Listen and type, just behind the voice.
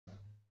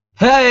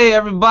Hey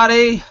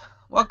everybody!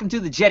 Welcome to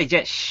the Jetty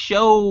Jet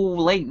Show,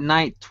 late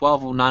night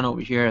 12:09 over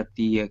here at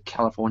the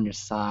California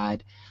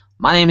side.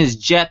 My name is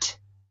Jet,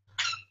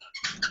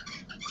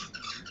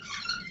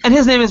 and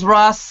his name is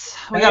Ross.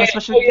 We got a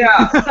special. Oh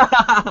yeah,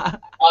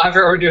 I forgot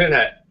we're doing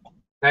that.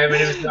 Hi, my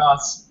name is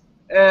Ross.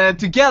 And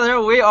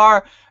together we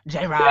are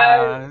J Yay,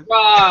 Ross.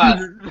 Ross!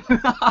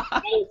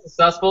 That was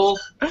successful.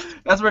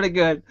 That's pretty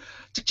good.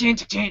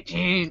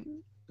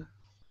 Cha-ching.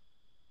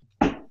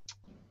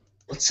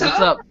 What's What's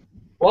up?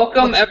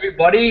 Welcome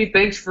everybody.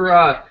 Thanks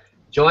for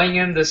joining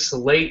in this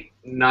late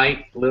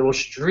night little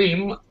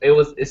stream.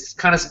 It's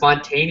kind of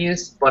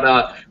spontaneous,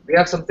 but we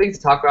have some things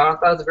to talk about. I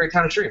thought it was a great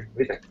time to stream. What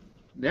do you think?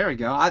 There we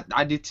go.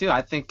 I do too.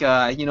 I think,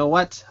 you know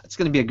what? It's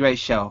going to be a great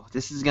show.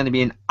 This is going to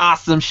be an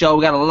awesome show.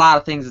 We got a lot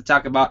of things to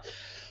talk about.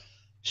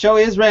 Show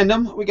is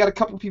random. We got a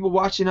couple people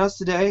watching us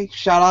today.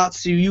 Shout out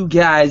to you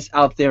guys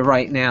out there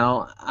right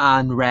now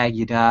on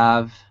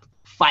Ragudav,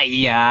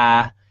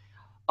 Fire,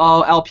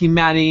 LP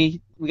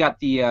Matty. We got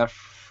the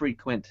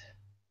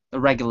the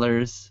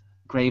regulars,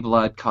 Grey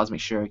Blood, Cosmic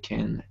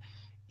Shuriken,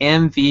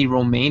 MV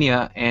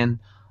Romania, and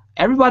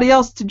everybody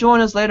else to join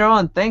us later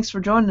on. Thanks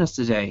for joining us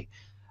today.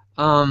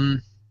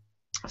 So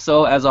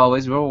as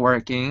always, we're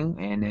working,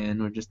 and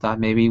then we just thought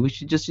maybe we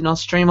should just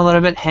stream a little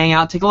bit, hang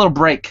out, take a little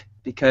break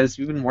because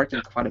we've been working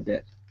quite a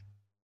bit.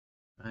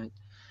 Right.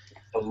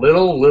 A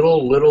little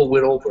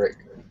break.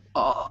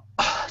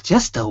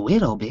 Just a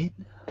little bit.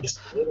 Just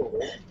a little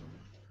bit.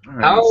 All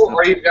right, How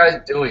are you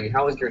guys doing?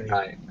 How was your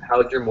night?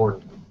 How was your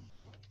morning?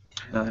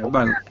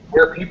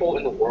 Where are people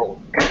in the world?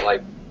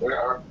 Like,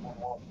 where are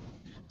people?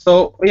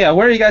 So, yeah,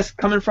 where are you guys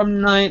coming from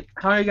tonight?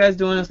 How are you guys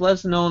doing? Just let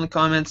us know in the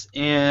comments.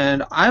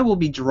 And I will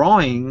be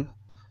drawing.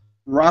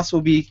 Ross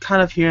will be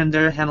kind of here and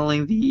there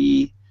handling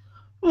the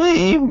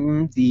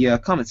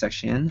comment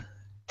section.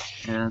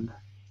 And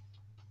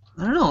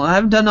I don't know. I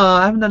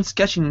haven't done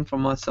sketching for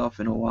myself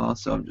in a while,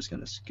 so I'm just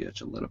gonna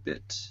sketch a little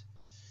bit.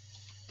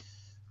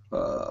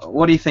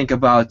 What do you think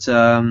about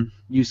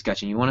you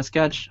sketching? You want to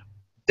sketch?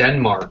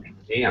 Denmark.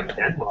 Damn,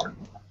 Denmark.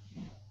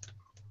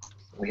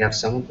 We have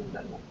someone from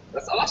Denmark.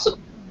 That's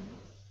awesome.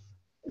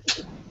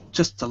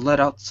 Just to let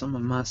out some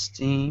of my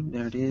steam.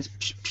 There it is.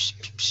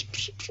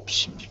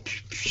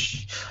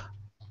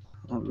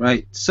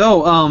 Alright,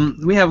 so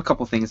we have a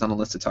couple things on the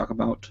list to talk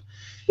about.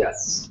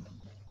 Yes.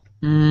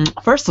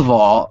 First of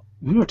all,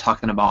 we were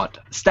talking about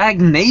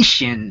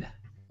stagnation.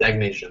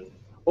 Stagnation.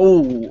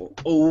 Oh.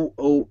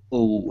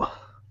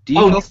 Do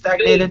you feel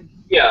stagnated?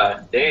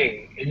 Yeah,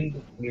 dang.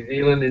 In New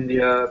Zealand,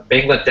 India,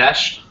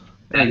 Bangladesh.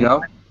 There you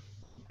go.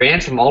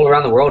 Fans from all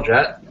around the world,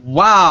 Jet.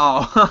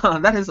 Wow,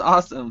 that is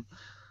awesome.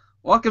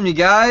 Welcome, you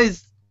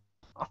guys.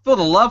 I feel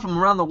the love from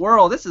around the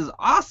world. This is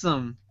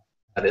awesome.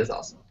 That is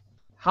awesome.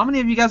 How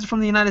many of you guys are from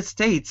the United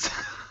States?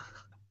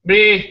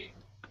 Me.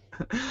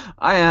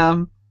 I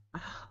am.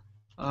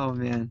 Oh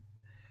man.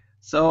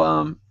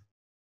 So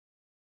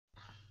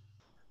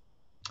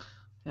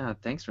yeah,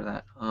 thanks for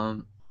that.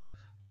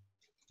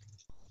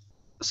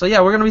 So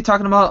yeah, we're gonna be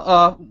talking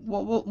about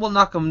we'll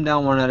knock them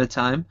down one at a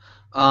time.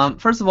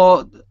 First of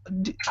all,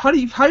 how are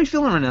you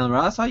feeling right now,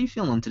 Ross? How are you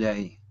feeling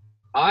today?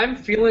 I'm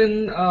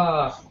feeling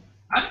I'm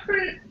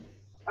feeling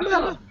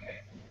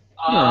okay.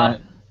 Alright.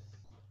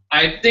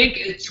 I think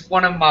it's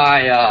one of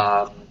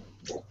my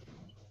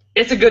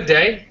it's a good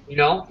day, you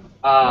know.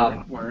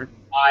 Word.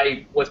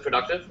 I was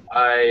productive.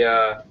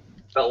 I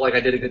felt like I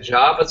did a good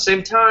job. At the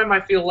same time,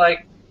 I feel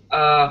like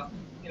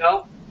you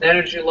know, the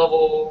energy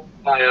level,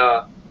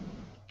 my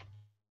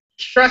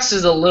stress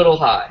is a little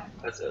high.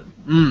 That's it.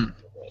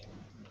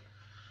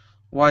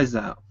 Why is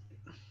that?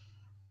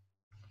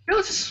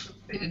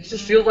 It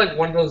just feels like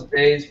one of those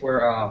days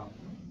where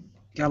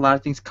You got a lot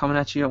of things coming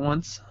at you at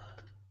once?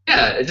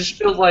 yeah, it just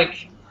feels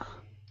like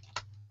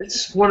it's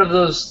just one of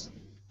those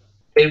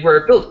days where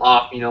it feels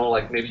off, you know,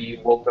 like maybe you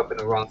woke up in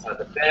the wrong side of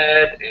the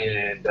bed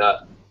and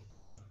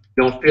you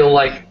don't feel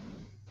like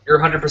you're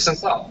 100%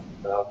 self.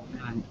 So.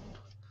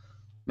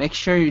 Make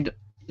sure you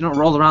don't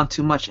roll around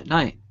too much at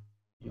night.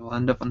 You'll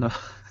end up on the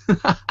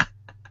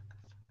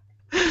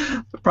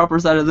the proper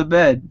side of the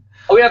bed.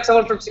 Oh, we have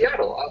someone from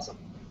Seattle. Awesome.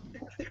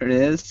 There it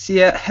is.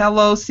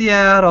 Hello,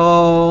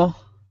 Seattle.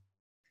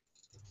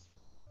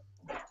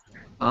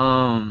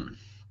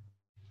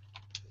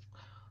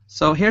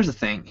 So here's the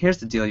thing. Here's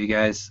the deal, you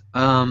guys.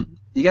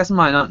 You guys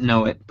might not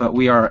know it, but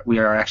we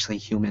are actually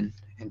human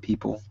and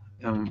people.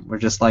 We're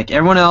just like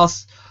everyone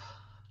else,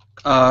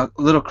 a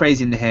little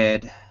crazy in the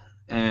head.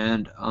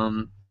 And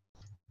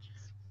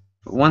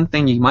but one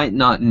thing you might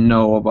not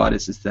know about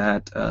us is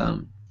that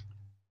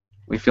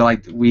we feel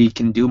like we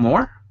can do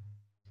more.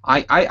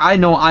 I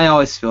know I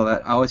always feel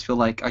that.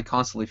 I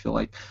constantly feel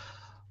like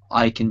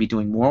I can be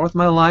doing more with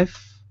my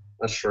life.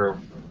 That's true.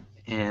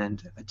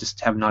 And I just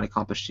have not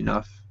accomplished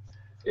enough.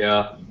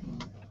 Yeah.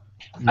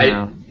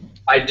 Yeah.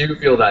 I do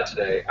feel that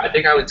today. I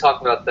think I was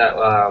talking about that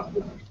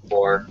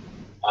before.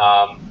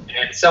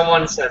 And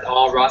someone said,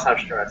 "Oh, Ross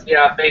has stress."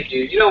 Yeah, thank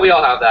you. You know, we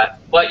all have that.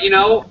 But you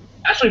know,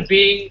 actually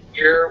being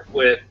here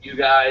with you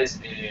guys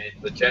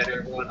and with Jen and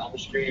everyone on the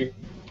stream,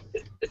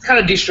 it's kind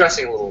of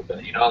de-stressing a little bit,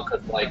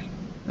 because like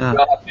we Uh,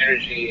 all have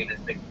energy and it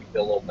makes me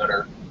feel a little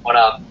better. But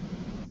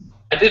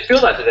I did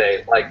feel that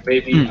today. Like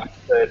maybe hmm. I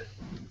could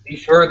be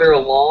further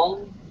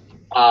along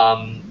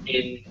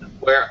in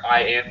where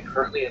I am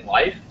currently in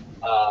life,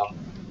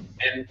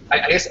 and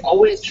I guess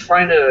always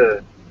trying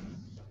to.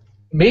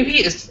 Maybe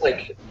it's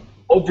like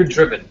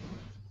overdriven,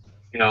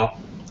 Maybe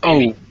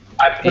Oh,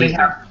 I'm putting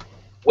painful.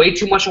 way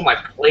too much on my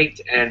plate,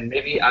 and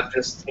maybe I'm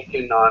just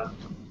taking on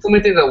so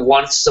many things at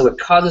once, so it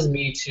causes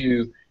me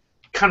to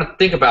kind of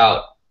think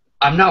about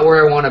I'm not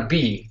where I want to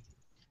be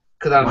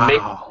because I'm maybe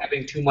Wow.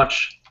 having too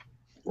much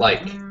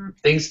like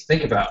things to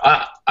think about.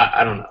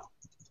 I don't know.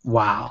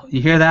 Wow.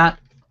 You hear that?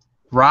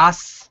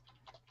 Ross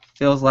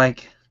feels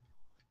like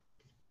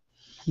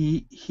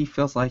he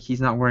feels like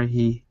he's not where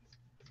he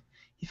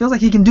feels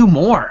like he can do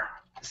more.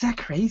 Is that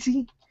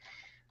crazy?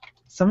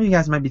 Some of you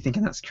guys might be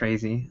thinking that's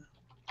crazy.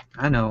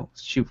 I know,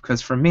 shoot,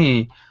 because for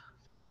me,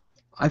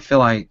 I feel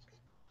like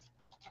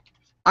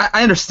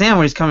I understand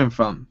where he's coming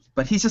from,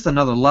 but he's just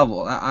another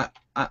level.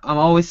 I'm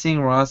always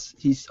seeing Ross.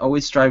 He's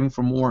always striving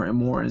for more and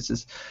more. And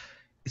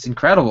it's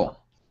incredible,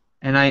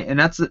 and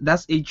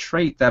that's a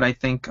trait that I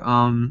think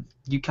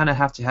you kind of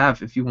have to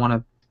have if you want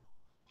to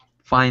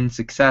find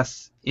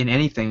success in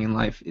anything in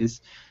life,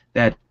 is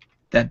that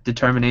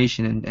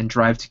determination and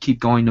drive to keep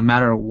going no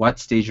matter what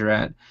stage you're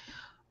at.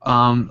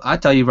 I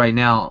tell you right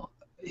now,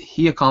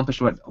 he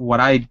accomplished what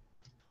I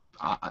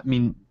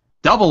mean,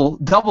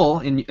 double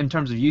in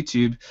terms of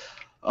YouTube.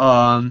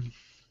 Um,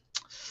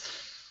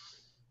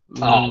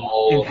 in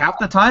Oh, half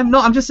the time.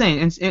 No, I'm just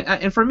saying.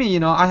 And for me,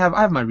 I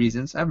have my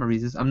reasons. I have my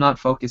reasons. I'm not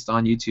focused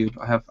on YouTube.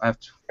 I have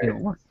to,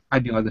 work. I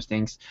do other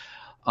things.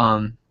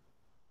 Um,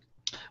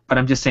 but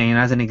I'm just saying,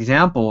 as an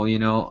example,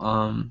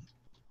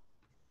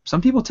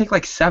 some people take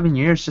like 7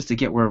 years just to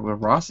get where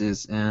Ross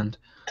is, and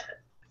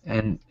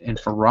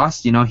for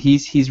Ross,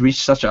 he's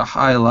reached such a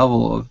high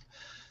level of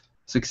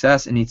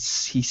success, and he's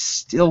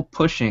still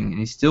pushing, and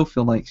he still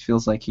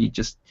feels like he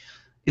just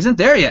isn't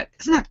there yet.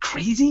 Isn't that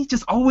crazy?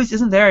 Just always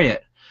isn't there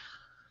yet.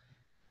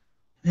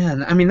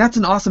 Man, I mean that's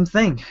an awesome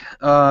thing,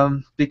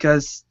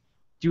 because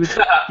you would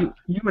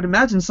you would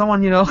imagine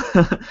someone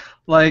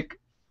like,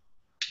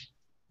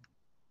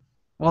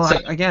 well, so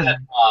again,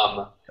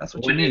 that's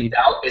what you when in need.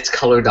 doubt, it's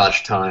color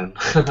dodge time.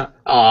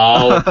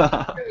 Oh,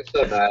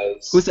 so Who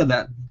nice. said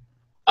that?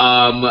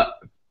 Um,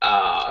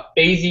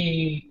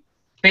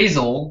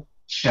 Basil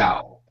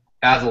Chow.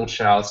 Basil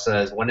Chow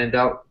says, when in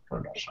doubt,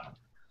 color dodge time.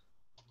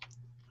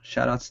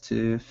 Shoutouts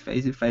to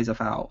Faisal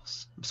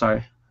Fowles. I'm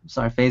sorry,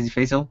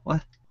 Faisal.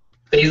 What?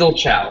 Basil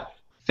Chow.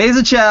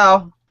 Faisal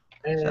Chow.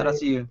 Eh, Shoutouts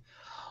to you.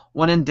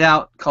 When in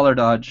doubt, color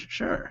dodge.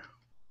 Sure.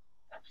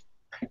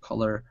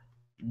 Color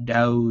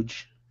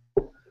dodge.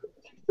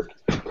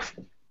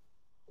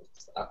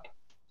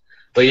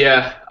 But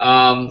yeah,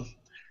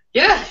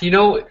 yeah,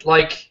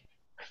 like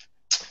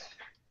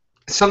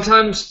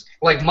sometimes,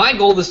 like my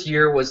goal this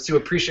year was to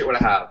appreciate what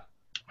I have.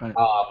 Right.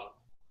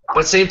 But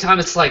at the same time,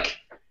 it's like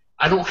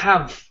I don't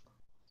have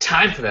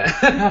time for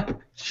that.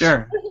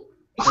 Sure.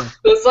 So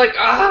it's like,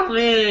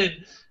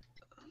 man,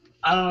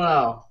 I don't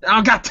know. I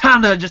don't got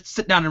time to just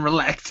sit down and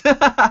relax.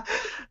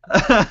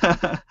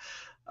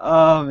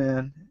 Oh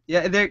man,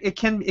 yeah. There are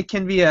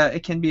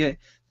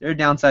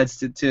downsides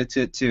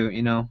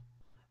to.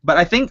 But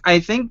I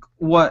think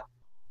what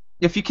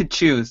if you could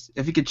choose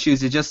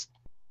to just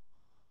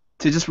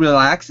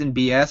relax and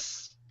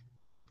BS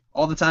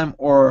all the time,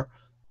 or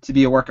to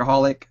be a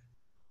workaholic.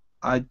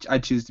 I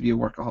choose to be a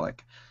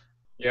workaholic.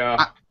 Yeah.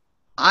 I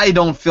I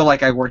don't feel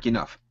like I work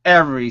enough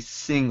every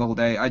single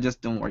day. I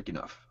just don't work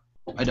enough.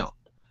 I don't.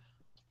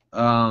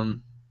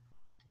 Um,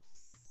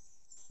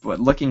 but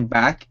looking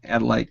back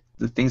at like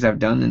the things I've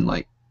done and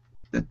like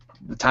the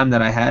time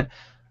that I had,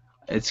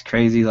 it's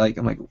crazy. Like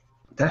I'm like,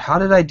 how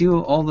did I do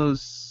all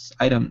those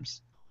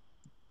items?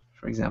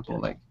 For example,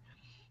 like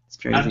it's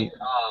Anu, crazy.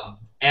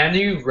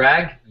 Anu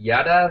Rag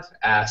Yadav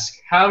asks,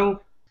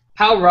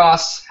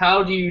 Ross,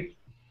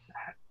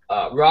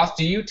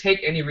 do you take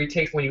any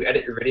retakes when you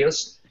edit your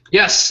videos?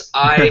 Yes,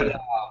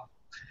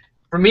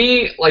 for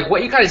me, like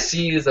what you guys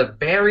see is a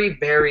very,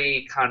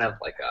 very kind of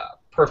like a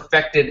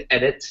perfected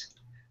edit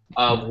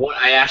of what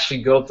I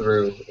actually go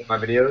through in my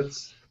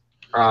videos.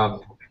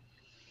 Um,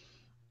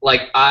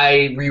 like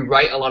I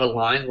rewrite a lot of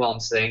lines while I'm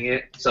saying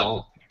it.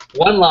 So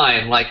one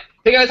line, like,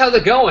 "Hey guys, how's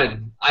it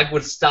going?" I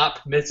would stop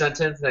mid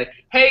sentence and say,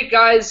 "Hey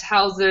guys,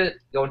 how's it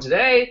going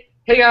today?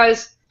 Hey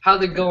guys,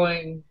 how's it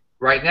going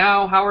right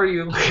now? How are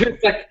you?"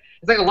 It's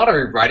like a lot of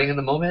rewriting in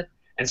the moment,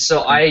 and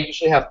so I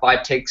usually have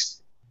 5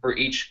 takes for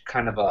each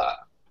kind of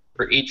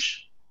for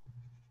each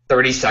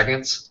 30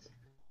 seconds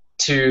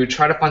to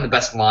try to find the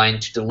best line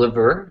to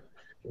deliver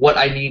what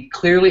I need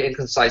clearly and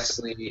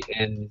concisely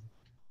in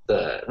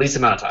the least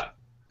amount of time.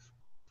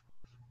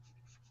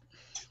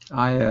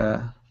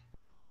 I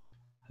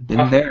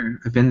been there.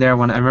 I've been there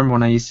when I remember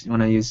when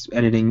I used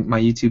editing my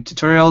YouTube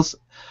tutorials.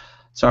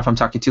 Sorry if I'm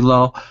talking too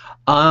low.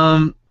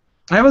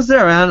 I was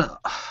there, man.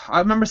 I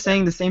remember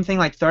saying the same thing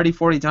like 30,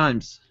 40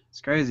 times.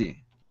 It's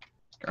crazy.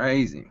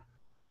 Crazy.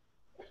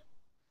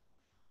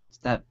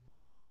 that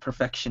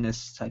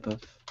perfectionist type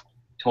of.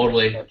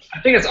 Totally.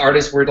 I think as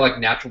artists, we're like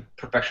natural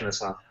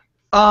perfectionists,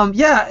 huh?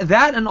 Yeah,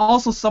 that and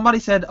also somebody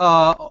said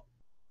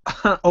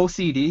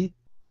OCD.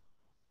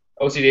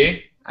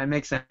 OCD? That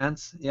makes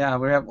sense. Yeah,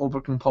 we have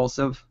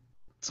overcompulsive,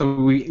 so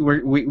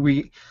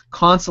we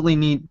constantly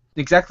need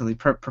exactly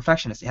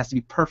perfectionist. It has to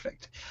be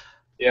perfect.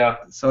 Yeah.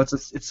 So it's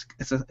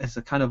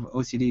a kind of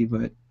OCD,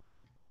 but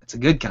it's a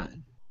good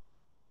kind.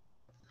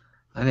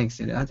 I think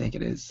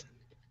it is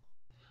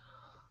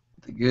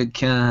the good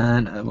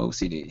kind of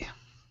OCD.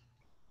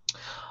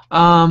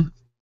 Um.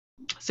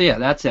 So yeah,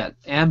 that's it.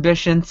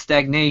 Ambition,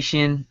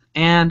 stagnation,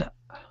 and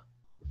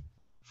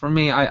for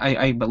me,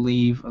 I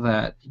believe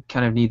that you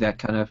kind of need that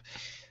kind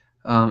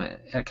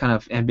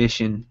of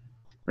ambition,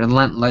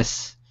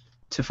 relentless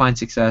to find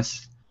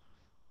success.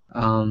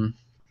 Um,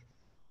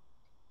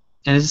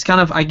 and it's just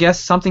kind of, I guess,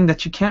 something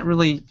that you can't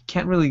really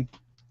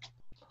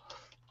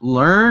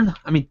learn.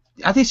 I mean,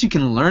 I think you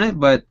can learn it,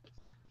 but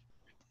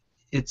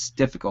it's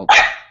difficult.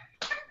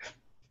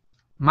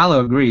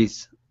 Milo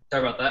agrees.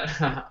 Sorry about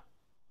that.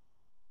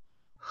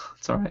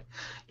 It's all right.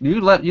 You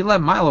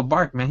let Milo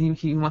bark, man.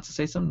 He wants to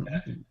say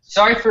something.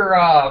 Sorry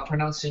for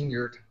pronouncing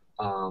your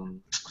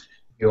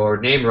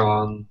name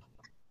wrong,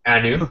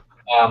 Anu.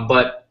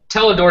 But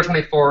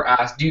Teledor24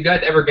 asked, "Do you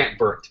guys ever get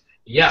burnt?"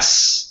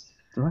 Yes.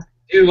 What?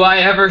 Do I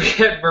ever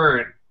get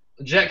burnt?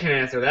 Jet can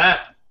answer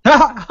that.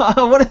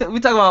 What we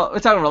talking about? We're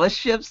talking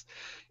relationships.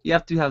 You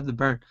have to have the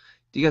burn.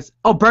 Do you guys?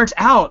 Oh, burnt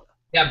out.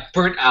 Yeah,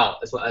 burnt out.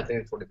 That's what I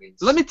think. That's what it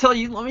means. Let me tell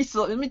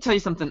you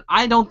something.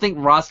 I don't think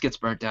Ross gets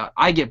burnt out.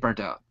 I get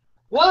burnt out.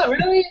 What?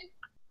 Really?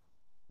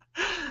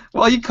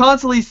 Well, you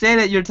constantly say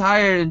that you're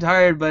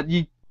tired, but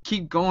you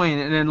keep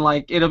going, and then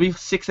like it'll be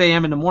 6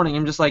 a.m. in the morning.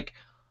 I'm just like,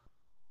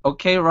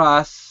 okay,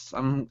 Ross,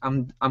 I'm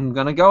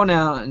gonna go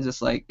now, and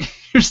just like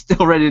you're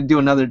still ready to do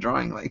another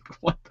drawing. Like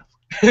what?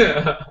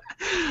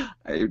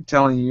 I'm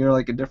telling you, you're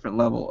like a different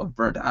level of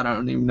burnt out. I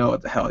don't even know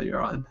what the hell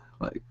you're on.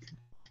 Like.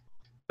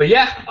 But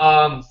yeah,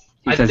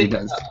 He I says think. he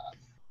does.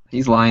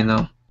 He's lying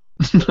though.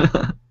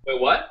 Wait,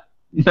 what?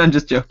 I'm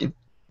just joking.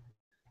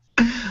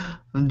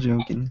 I'm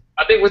joking.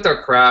 I think with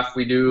our craft,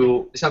 we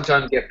do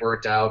sometimes get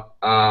burnt out.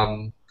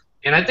 And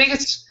I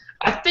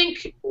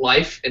think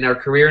life and our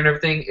career and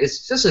everything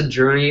is just a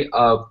journey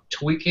of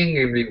tweaking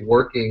and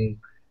reworking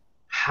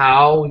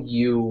how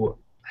you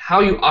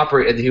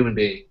operate as a human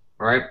being,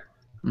 right?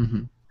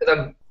 Mhm.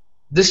 Because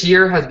this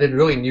year has been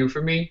really new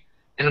for me,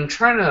 and I'm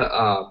trying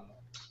to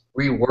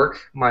rework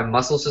my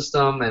muscle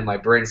system and my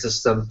brain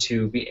system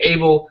to be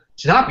able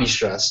to not be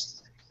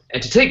stressed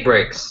and to take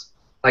breaks.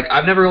 Like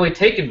I've never really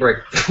taken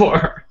breaks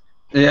before.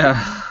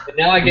 Yeah. And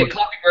now I get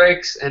coffee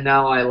breaks, and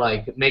now I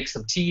like make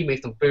some tea,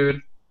 make some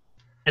food,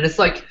 and it's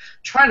like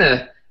trying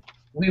to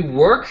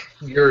rework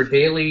your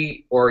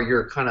daily or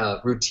your kind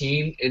of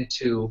routine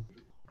into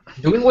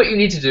doing what you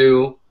need to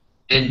do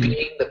and Mhm.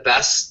 being the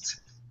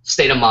best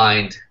state of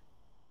mind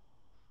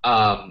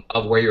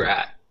of where you're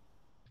at.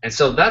 And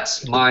so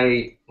that's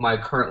my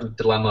current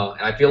dilemma,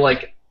 and I feel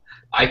like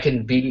I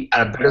can be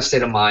at a better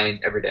state of mind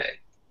every day.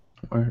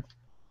 Or-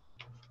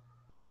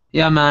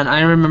 Yeah, man.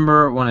 I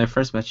remember when I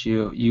first met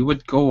you. You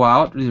would go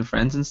out with your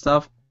friends and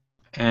stuff,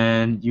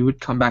 and you would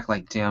come back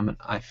like, "Damn,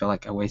 I feel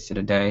like I wasted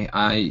a day.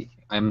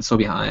 I'm so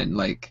behind."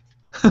 Like,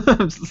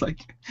 I'm just like,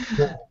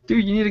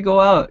 dude, you need to go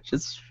out.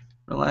 Just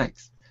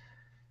relax.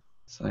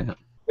 So yeah.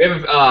 We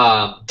have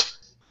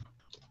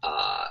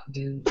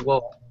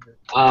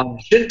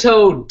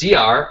Shinto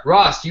Dr.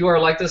 Ross, you are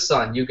like the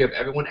sun. You give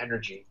everyone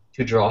energy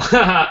to draw.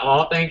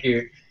 Oh, thank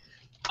you.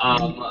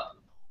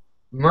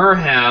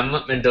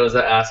 Murham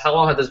Mendoza asks, how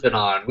long has this been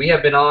on? We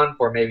have been on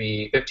for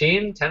maybe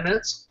 15, 10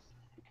 minutes.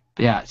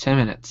 Yeah, 10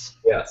 minutes.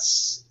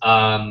 Yes.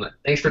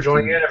 Thanks for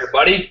joining in,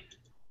 everybody.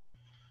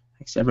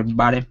 Thanks,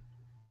 everybody.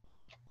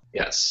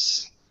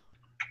 Yes.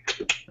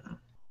 Let's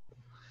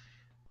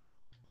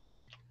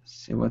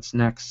see what's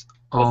next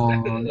What's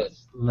next on on the the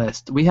list?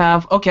 list. We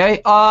have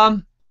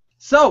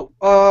So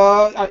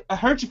I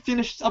heard you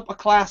finished up a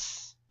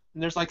class,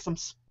 and there's like some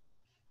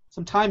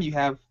time you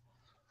have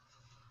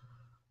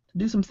to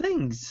do some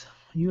things.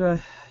 Are you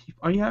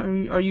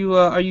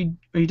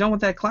done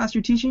with that class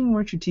you're teaching?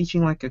 Weren't you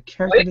teaching like a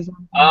character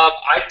design?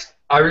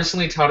 I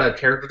recently taught a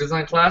character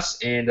design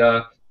class, and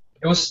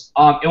it was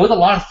a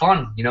lot of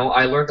fun. You know,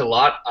 I learned a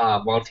lot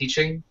while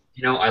teaching.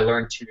 You know, I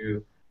learned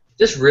to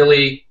just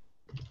really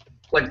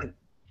like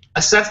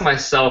assess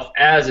myself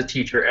as a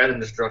teacher, as an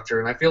instructor,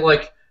 and I feel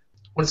like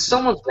when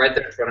someone's right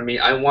there in front of me,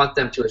 I want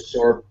them to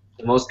absorb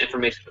the most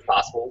information as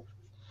possible.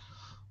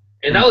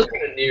 And that was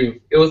kind of new.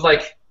 It was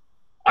like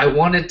I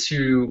wanted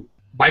to.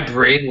 My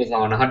brain was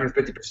on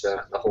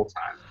 150% the whole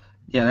time.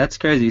 Yeah, that's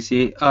crazy.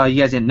 See, you guys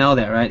didn't know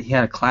that, right? He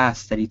had a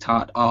class that he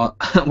taught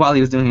while he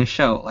was doing his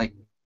show. Like,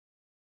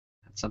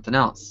 that's something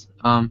else.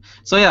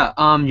 So yeah,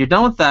 you're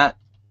done with that.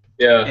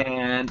 Yeah.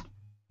 And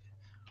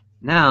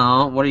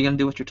now, what are you gonna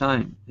do with your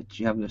time? Did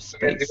you have the What I'm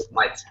gonna do space? with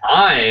my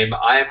time,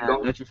 I'm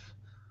going Don't you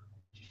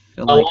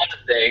feel a like? lot of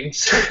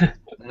things.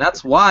 And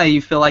that's why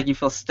you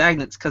feel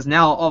stagnant, because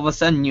now all of a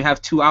sudden you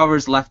have 2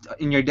 hours left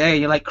in your day.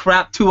 You're like,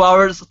 crap, 2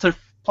 hours to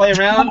play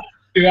around.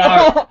 2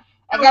 hours.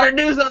 I gotta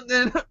do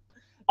something.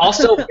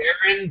 Also,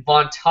 Baron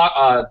von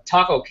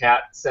Taco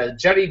Cat said,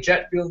 Jetty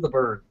Jet feels the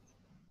burn.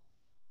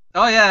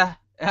 Oh yeah,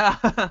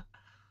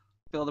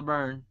 feel the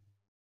burn.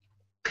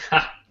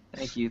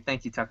 Thank you,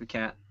 Taco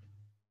Cat.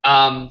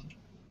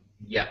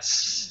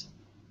 Yes.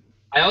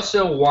 I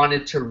also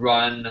wanted to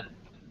run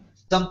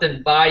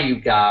something by you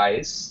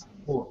guys,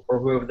 or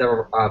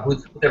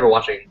who's ever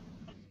watching.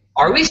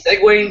 Are we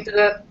segueing to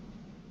that?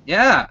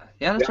 Yeah,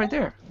 that's right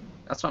there.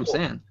 That's what I'm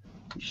saying.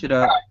 You should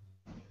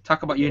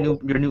talk about your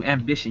new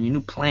ambition, your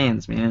new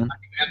plans, man.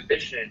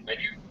 Ambition, my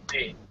new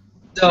thing.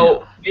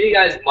 So, many of you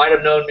guys might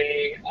have known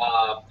me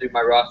through my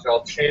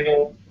RossDraws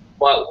channel,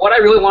 but what I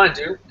really want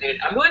to do,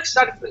 and I'm really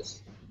excited for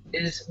this,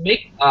 is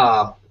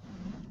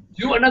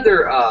do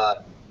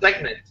another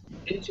segment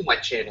into my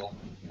channel,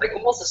 like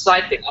almost a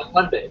side thing on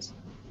Mondays,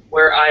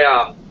 where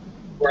I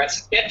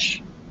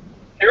sketch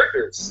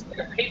characters, like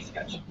a paint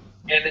sketch,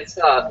 and it's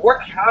more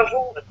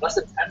casual and less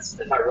intense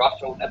than my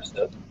RossDraws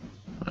episode.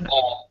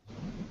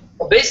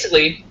 But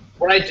basically,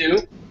 what I do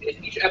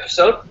is each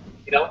episode,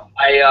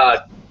 I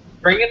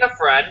bring in a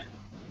friend,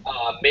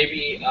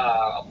 maybe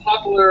a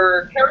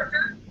popular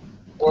character,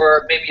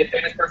 or maybe a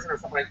famous person or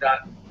something like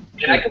that,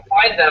 and I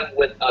combine them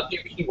with a few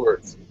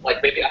keywords.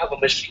 Like maybe I have a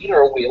machine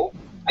or a wheel,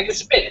 I can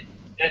spin it,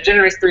 and it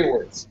generates 3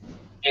 words.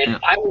 And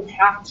I would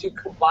have to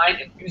combine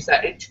and use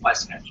that into my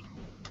sketch.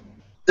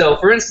 So,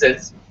 for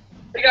instance,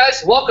 hey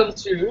guys, welcome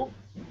to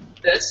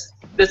this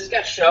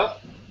sketch show.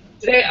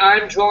 Today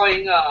I'm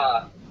drawing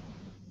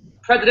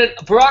President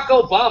Barack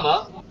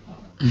Obama.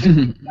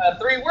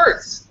 3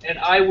 words, and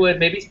I would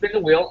maybe spin the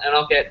wheel, and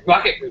I'll get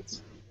rocket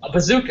boots, a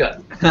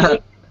bazooka,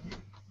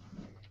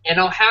 and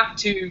I'll have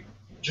to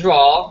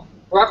draw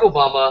Barack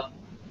Obama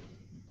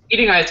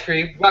eating ice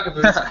cream, rocket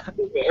boots,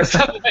 or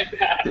something like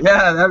that.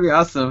 Yeah, that'd be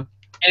awesome.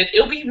 And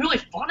it'll be really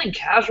fun and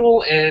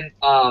casual, and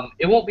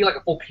it won't be like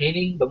a full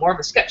painting, but more of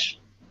a sketch.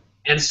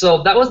 And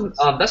so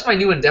that's my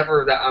new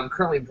endeavor that I'm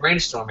currently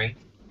brainstorming.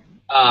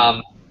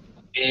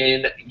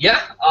 And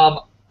yeah,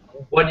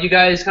 what do you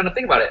guys kind of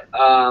think about it?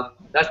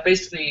 That's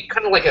basically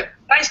kind of like a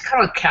nice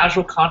kind of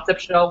casual concept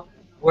show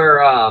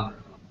where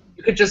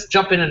you could just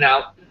jump in and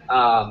out,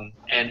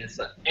 and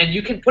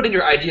you can put in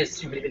your ideas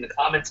too, maybe in the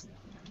comments.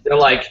 They're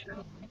like,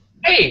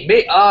 hey,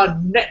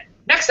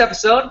 next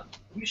episode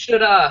you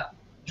should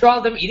draw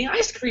them eating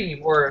ice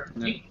cream, or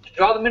you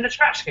draw them in a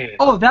trash can.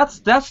 Oh, that's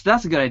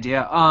a good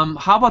idea.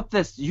 How about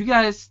this? You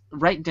guys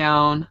write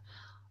down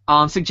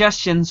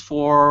suggestions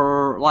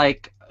for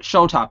like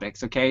show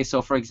topics. Okay,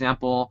 so for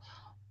example,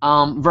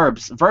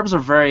 verbs. Verbs are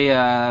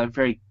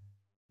very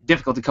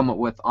difficult to come up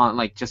with on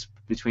like just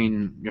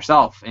between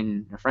yourself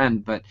and your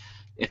friend. But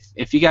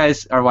if you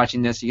guys are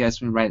watching this, you guys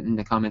can write in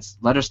the comments.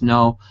 Let us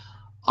know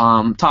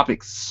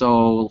topics.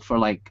 So for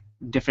like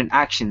different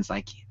actions,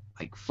 like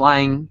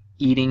flying,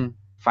 eating,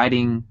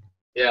 fighting,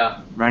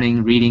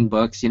 running, reading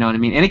books. You know what I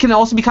mean? And it can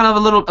also be kind of a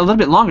little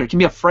bit longer. It can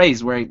be a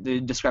phrase where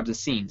it describes a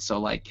scene. So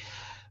like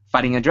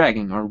fighting a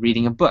dragon, or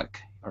reading a book,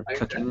 or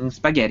cooking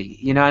spaghetti.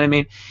 You know what I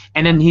mean?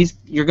 And then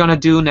you're gonna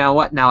do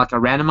like a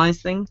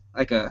randomized thing,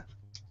 like a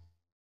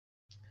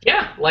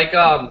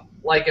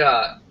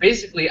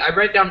basically I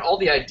write down all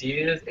the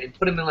ideas and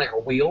put them in like a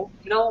wheel,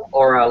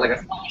 or like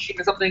a slot machine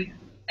or something.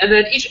 And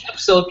then each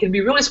episode can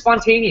be really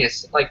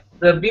spontaneous. Like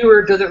the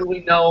viewer doesn't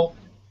really know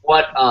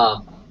what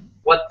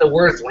the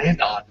words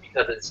land on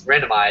because it's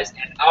randomized,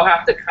 and I'll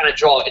have to kind of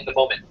draw in the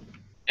moment.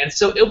 And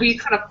so it'll be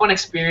kind of fun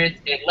experience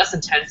and less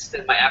intense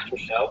than my actual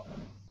show.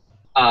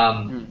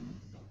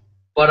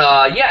 But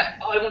yeah,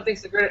 everyone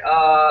thinks it's great.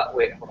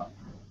 Wait, hold on.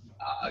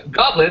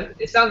 Goblin,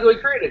 it sounds really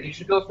creative. You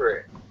should go for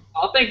it.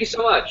 Oh, thank you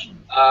so much.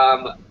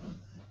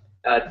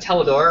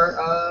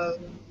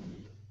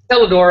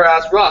 Teledor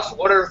asks, Ross,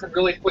 what are some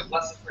really quick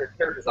lessons for your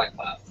character design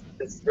class?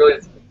 It's really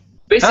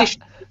basically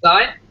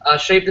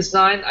shape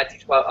design. I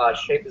teach about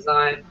shape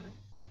design,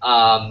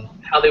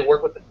 how they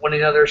work with one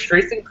another,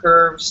 straights and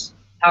curves,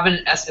 having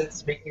an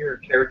essence, making your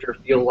character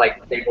feel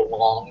like they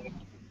belong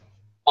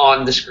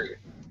on the screen.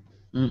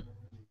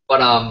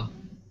 But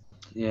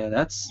yeah,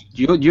 that's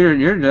you're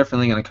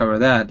definitely gonna cover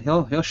that.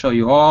 He'll show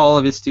you all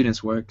of his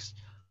students' works.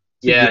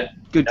 It's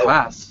good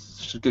class.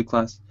 It's a good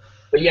class.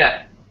 But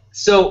yeah,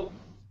 so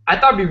I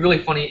thought it'd be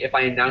really funny if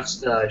I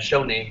announced the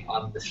show name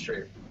on the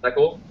stream. Is that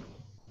cool?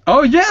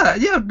 Oh yeah.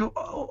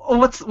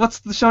 What's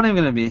the show name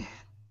gonna be?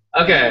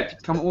 Okay.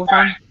 Come up with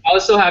one. Right. I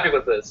was so happy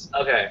with this.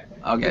 Okay.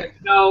 Okay.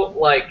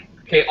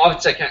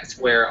 Obviously I can't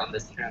swear on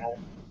this channel,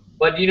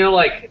 but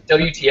like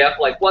WTF,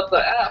 like what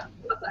the F?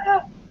 What the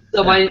F?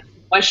 So my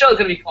show is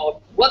gonna be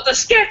called What the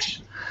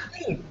Sketch?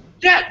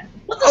 Jet,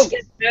 what the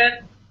sketch,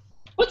 man?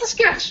 What the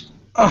sketch?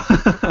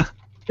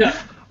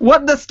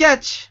 What the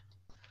sketch?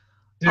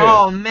 Dude.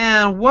 Oh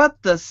man,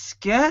 what the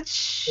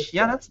sketch?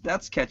 Yeah,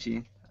 that's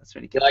catchy. That's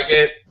pretty catchy. You like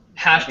it?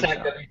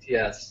 Hashtag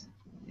WTS.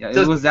 Yeah,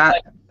 it was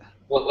that.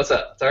 What's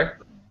up? Sorry?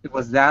 It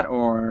was that,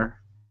 or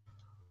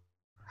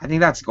I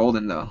think that's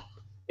golden though.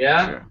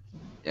 Yeah? Sure.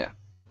 Yeah.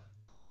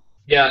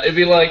 Yeah, it'd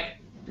be like,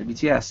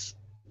 BTS.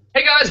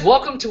 hey guys,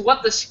 welcome to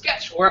What the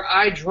Sketch, where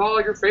I draw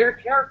your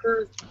favorite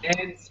characters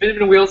and spin them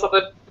in a wheel or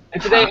something.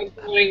 And today I'm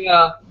doing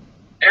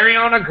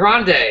Ariana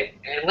Grande,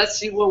 and let's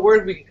see what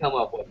word we can come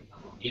up with.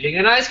 Eating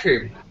an ice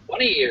cream,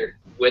 bunny ear,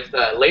 with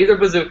a laser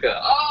bazooka.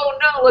 Oh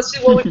no, let's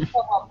see what we can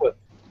come up with.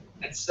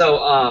 And so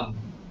I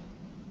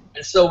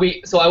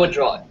would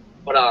draw it.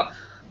 But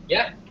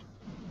yeah,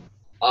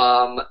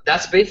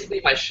 that's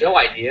basically my show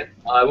idea.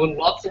 I would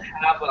love to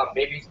have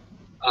maybe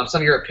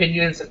some of your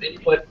opinions, some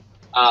input.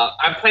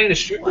 I'm planning to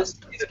shoot this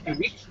in a few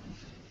weeks.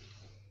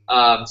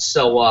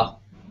 So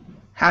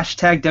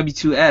Hashtag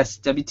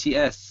W2S.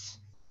 WTS.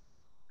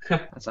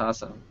 That's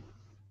awesome.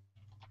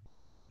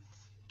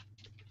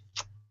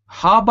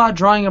 How about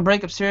drawing a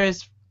breakup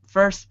series?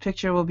 First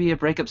picture will be a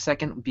breakup,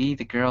 second will be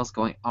the girls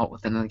going out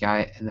with another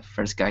guy and the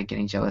first guy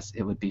getting jealous.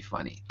 It would be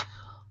funny.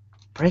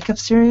 Breakup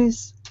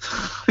series?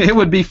 It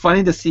would be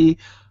funny to see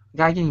a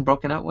guy getting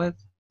broken up with.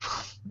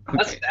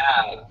 that's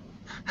bad.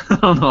 I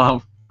don't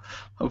know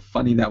how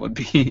funny that would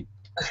be.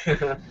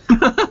 The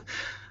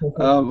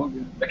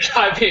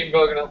guy being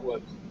broken up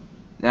with.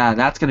 Yeah,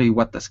 that's gonna be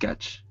what the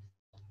sketch.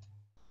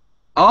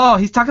 Oh,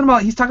 he's talking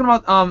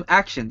about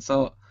action.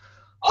 So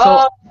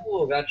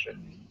Oh, gotcha.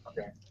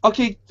 Okay.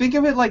 okay, think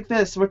of it like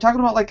this. We're talking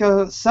about like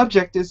a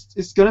subject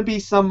is gonna be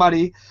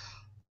somebody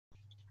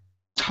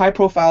high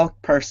profile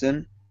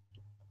person.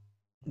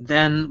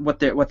 Then what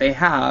they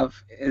have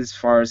as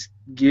far as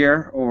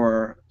gear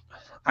or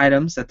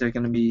items that they're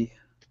gonna be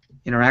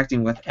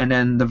interacting with, and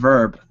then the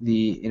verb,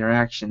 the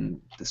interaction,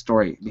 the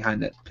story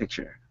behind that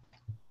picture.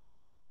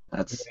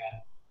 That's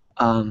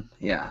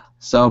yeah.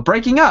 So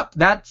breaking up,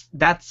 that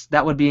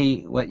would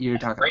be what you're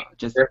talking about.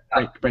 Just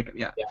break up,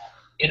 yeah.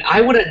 And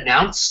I would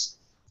announce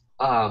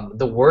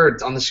the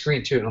words on the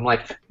screen too. And I'm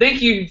like,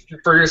 thank you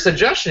for your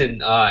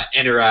suggestion,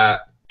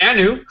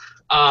 Anu.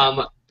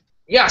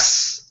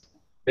 Yes,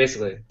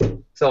 basically.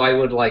 So I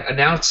would like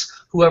announce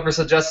whoever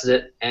suggested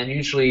it, and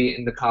usually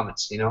in the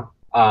comments, you know,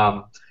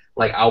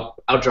 like I'll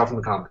draw from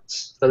the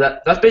comments. So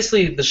that's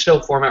basically the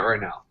show format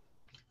right now.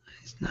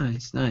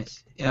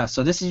 Nice. Yeah.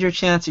 So this is your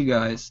chance, you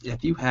guys.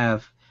 If you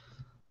have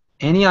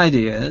any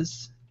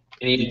ideas,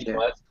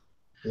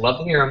 Love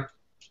to hear them.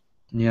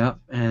 yeah,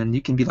 and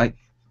you can be like,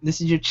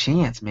 this is your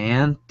chance,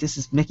 man. This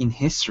is making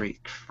history.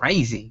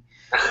 Crazy.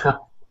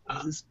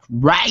 This is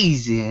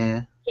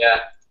crazy. Yeah,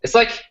 it's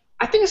like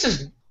I think it's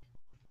just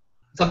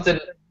something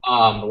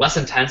less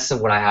intense than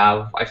what I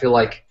have. I feel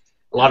like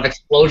a lot of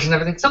explosion and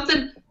everything.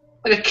 Something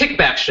like a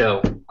kickback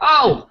show.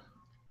 Oh,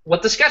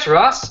 what the sketch,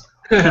 Ross?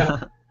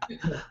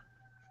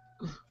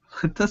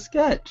 The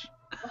sketch.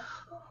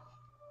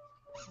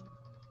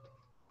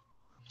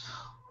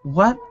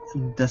 What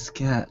the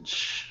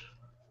sketch?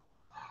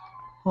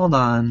 Hold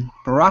on.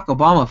 Barack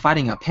Obama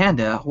fighting a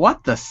panda.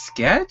 What the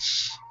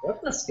sketch?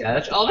 What the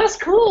sketch? Oh, that's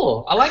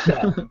cool. I like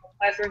that.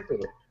 Nice ring to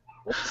it.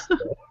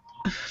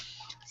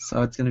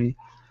 So it's gonna be,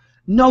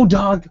 no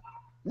dog,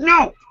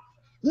 no,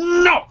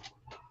 dog.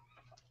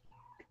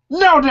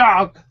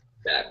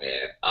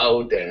 Batman.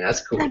 Oh, damn,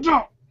 that's cool. No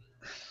dog.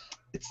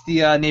 It's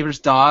the neighbor's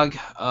dog.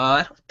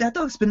 That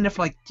dog's been there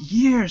for like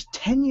years,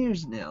 10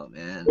 years now,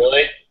 man.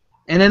 Really?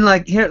 And then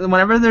like here,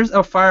 whenever there's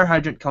a fire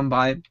hydrant come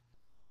by, it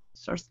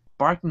starts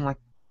barking like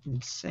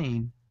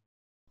insane.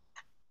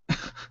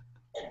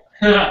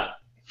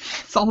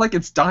 It's not like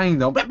it's dying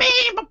though. Wait,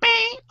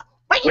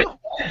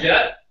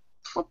 Jet?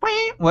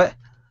 What?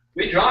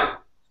 Wait, drawing.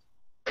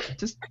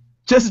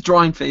 Just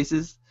drawing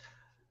faces.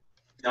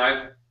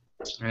 No.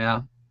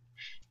 Yeah.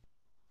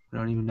 I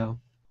don't even know.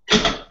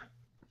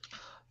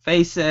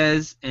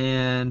 Faces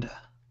and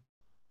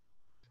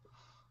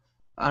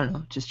I don't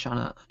know, just trying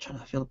to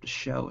fill up the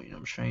show, you know,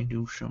 I'm trying to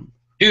do some.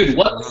 Dude,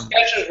 what the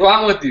sketch is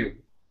wrong with you?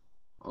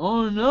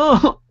 Oh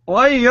no!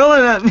 Why are you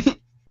yelling at me?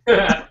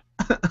 Read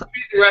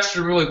the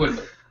restroom really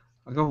quickly.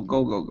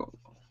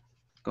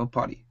 Go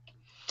potty.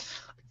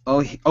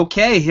 Oh,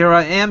 okay, here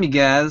I am, you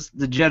guys.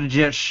 The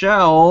Jet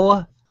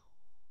Show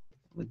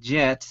with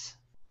Jet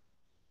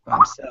by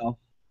himself.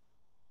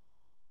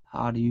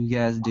 How do you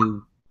guys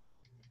do?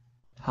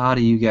 How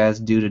do you guys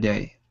do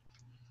today?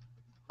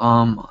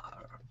 I'm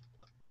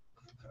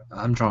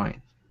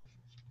drawing.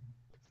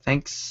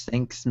 Thanks,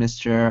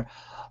 Mr.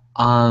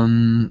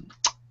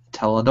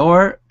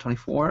 Teledor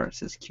 24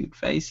 says cute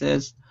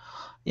faces.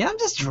 Yeah, I'm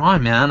just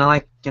drawing, man. I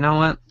like, you know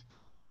what?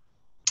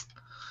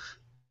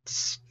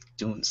 Just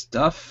doing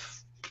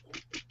stuff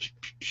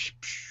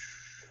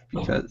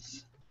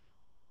because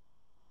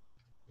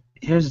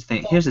here's the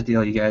thing. Here's the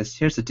deal, you guys.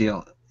 Here's the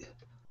deal.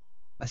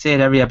 I say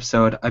it every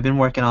episode. I've been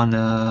working on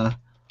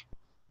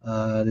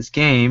this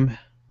game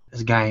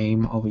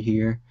over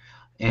here,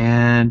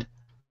 and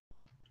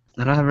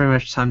I don't have very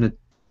much time to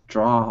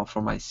draw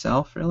for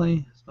myself,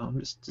 really. So I'm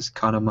just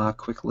kind of my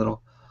quick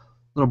little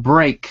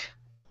break,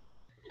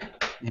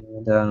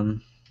 and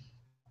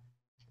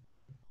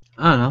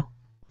I don't know.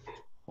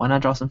 Why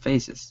not draw some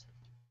faces?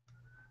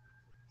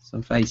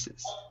 Some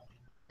faces.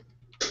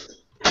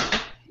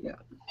 Yeah.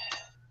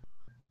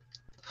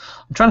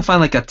 I'm trying to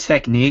find like a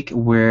technique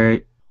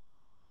where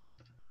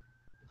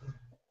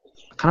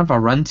kind of a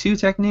run-to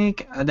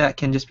technique that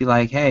can just be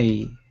like, hey,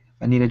 if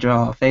I need to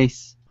draw a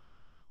face,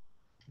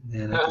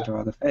 then I can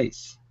draw the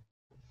face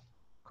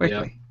Yeah.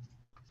 quickly.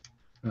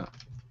 Yeah.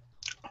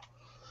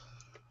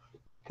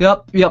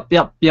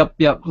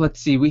 Yep. Let's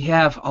see. We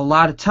have a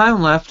lot of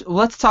time left.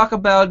 Let's talk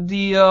about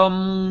the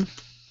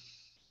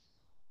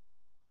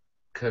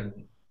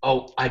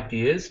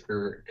Ideas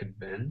for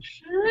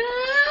convention?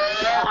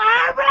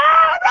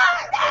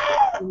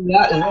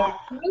 That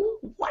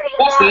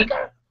question.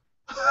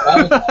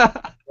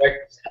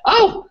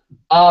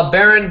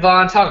 Baron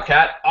von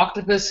Talcat,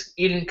 octopus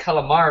eating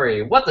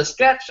calamari. What the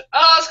sketch?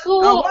 Oh, it's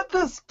cool. what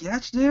the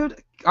sketch,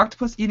 dude?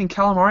 Octopus eating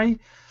calamari?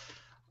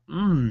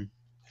 Mmm.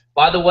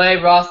 By the way,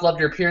 Ross, loved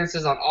your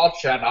appearances on All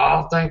Chat.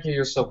 Oh, thank you.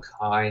 You're so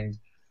kind.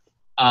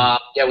 Yeah,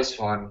 it was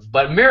fun.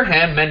 But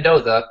Mirham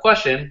Mendoza,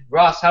 question: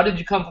 Ross, how did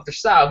you come up with your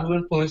style? Who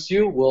influenced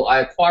you? Will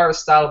I acquire a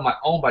style of my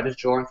own by just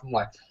drawing from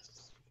life?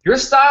 Your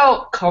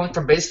style comes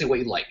from basically what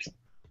you like.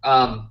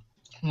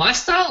 My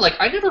style, like,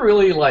 I never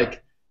really I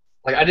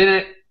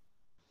didn't.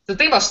 The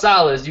thing about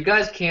style is you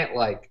guys can't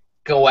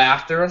go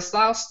after a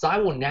style.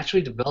 Style will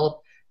naturally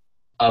develop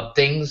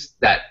things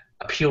that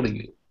appeal to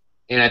you,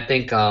 and I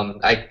think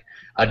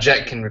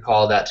Jet can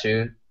recall that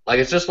too. Like,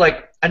 it's just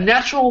like a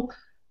natural.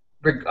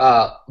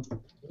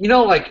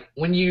 Like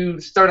when you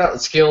start out a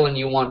skill and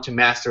you want to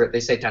master it, they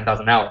say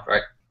 10,000 hours,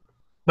 right?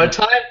 By the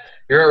time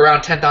you're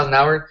around 10,000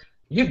 hours,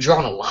 you've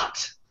drawn a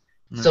lot.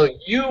 So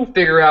you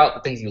figure out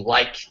the things you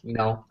like,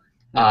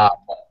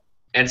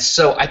 and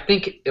so I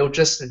think it'll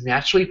just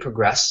naturally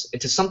progress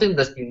into something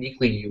that's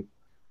uniquely you.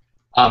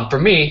 For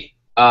me,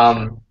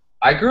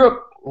 I grew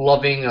up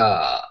loving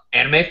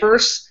anime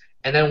first,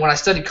 and then when I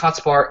studied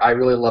concept art, I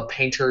really loved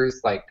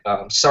painters like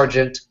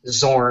Sargent,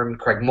 Zorn,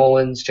 Craig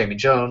Mullins, Jamie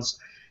Jones.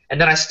 And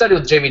then I studied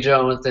with Jamie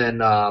Jones,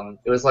 and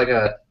it was like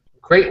a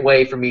great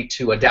way for me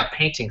to adapt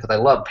painting because I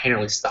love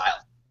painterly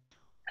style.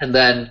 And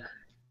then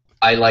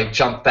I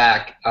jumped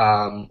back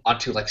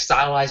onto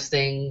stylized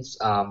things.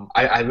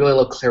 I really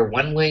love Claire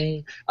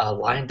Wendling,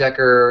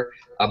 Leyendecker,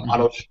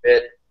 Otto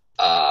Schmidt,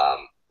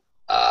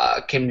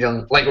 Kim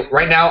Jong.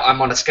 Right now,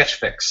 I'm on a sketch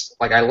fix.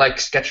 I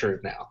like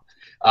sketchers now.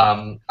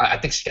 I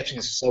think sketching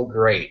is so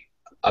great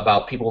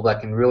about people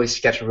that can really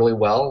sketch really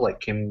well,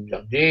 like Kim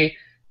Jong-ji,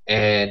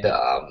 and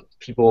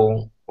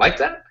people like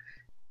that.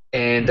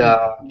 And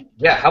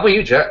yeah, how about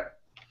you, Jet?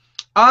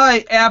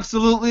 I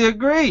absolutely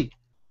agree.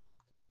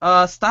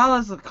 Style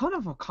is kind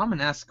of a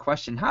common-asked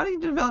question. How do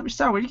you develop your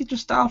style? Where do you get your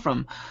style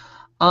from?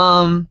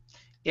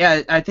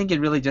 Yeah, I think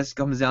it really just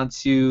comes down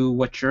to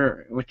what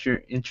you're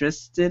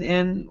interested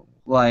in.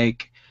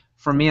 Like,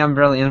 for me, I'm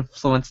really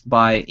influenced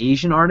by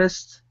Asian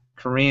artists,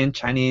 Korean,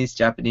 Chinese,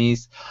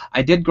 Japanese.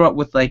 I did grow up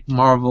with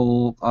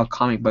Marvel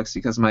comic books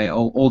because my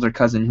older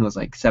cousin, who was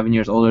 7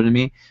 years older than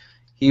me,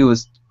 he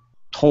was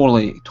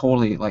totally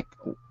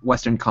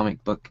Western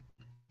comic book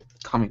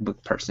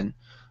person.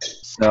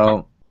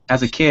 So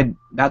as a kid,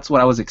 that's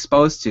what I was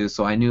exposed to.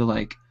 So I knew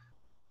I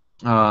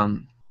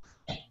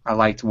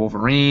liked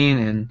Wolverine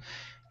and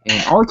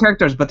all the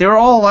characters, but there were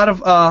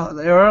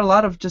a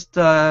lot of just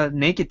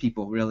naked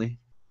people, really,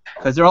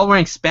 because they're all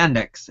wearing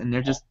spandex and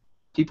they're just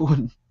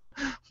people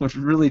with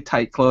really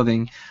tight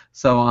clothing.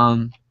 So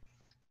I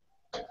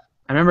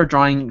remember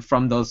drawing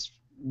from those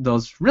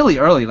really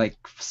early,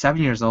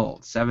 7 years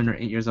old, 7 or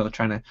 8 years old,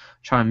 trying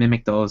to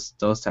mimic those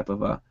types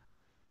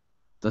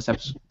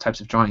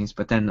of drawings.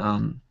 But then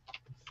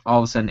all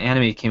of a sudden,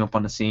 anime came up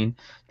on the scene: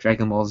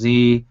 Dragon Ball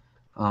Z,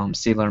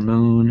 Sailor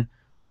Moon,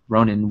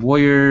 Ronin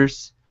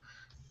Warriors.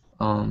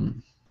 A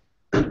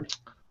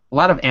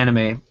lot of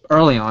anime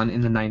early on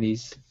in the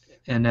 90s,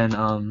 and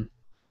then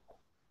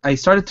I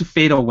started to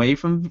fade away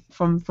from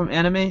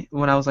anime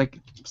when I was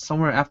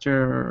somewhere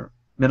after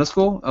middle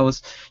school.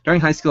 During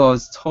high school, I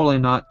was totally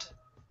not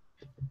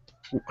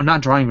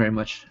drawing very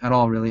much at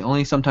all, really.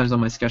 Only sometimes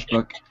on my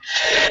sketchbook.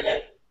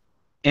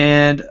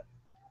 And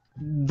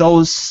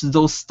those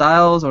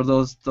styles or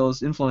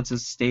those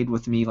influences stayed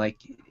with me,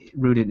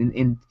 rooted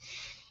in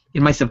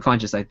my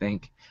subconscious, I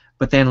think.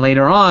 But then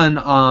later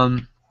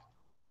on,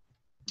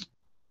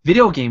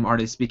 video game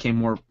artists became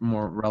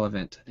more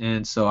relevant,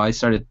 and so I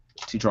started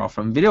to draw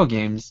from video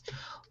games,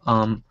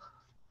 a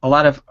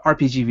lot of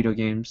RPG video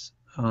games,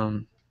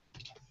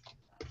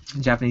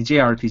 Japanese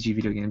JRPG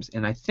video games,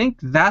 and I think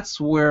that's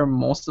where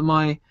most of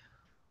my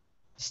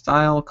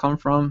style come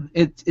from.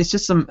 It's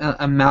just some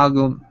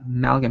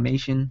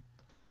amalgamation.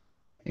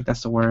 I think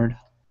that's the word.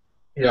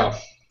 Yeah.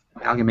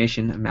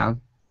 Amalgamation,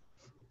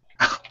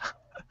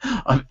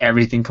 of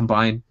everything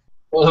combined.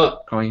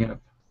 Growing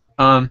up.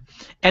 And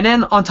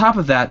then on top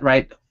of that,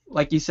 right,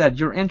 like you said,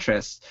 your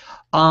interests.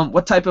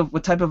 What kind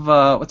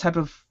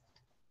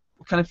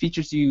of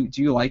features do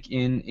you like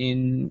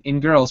in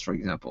girls, for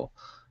example?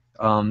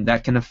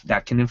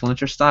 That can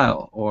influence your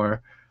style.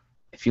 Or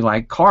if you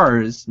like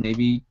cars,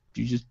 maybe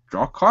you just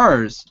draw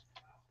cars,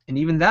 and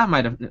even that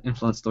might have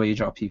influenced the way you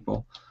draw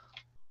people.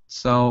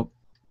 So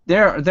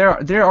there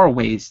are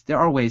ways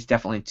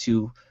definitely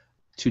to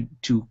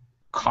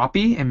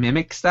copy and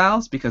mimic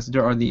styles, because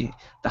there are the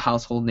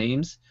household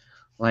names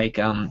like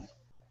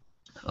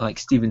like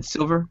Steven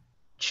Silver,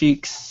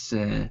 Cheeks,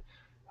 and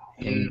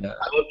I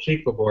love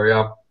Chief before,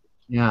 yeah.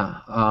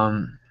 yeah,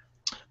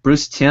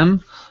 Bruce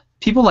Timm,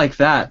 people like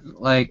that.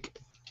 Like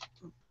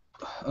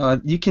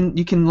you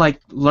can like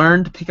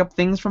learn to pick up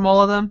things from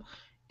all of them,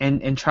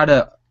 and try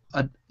to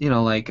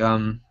like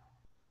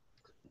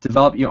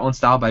develop your own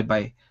style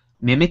by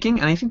mimicking.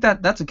 And I think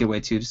that's a good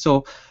way too.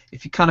 So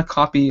if you kind of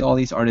copy all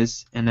these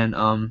artists and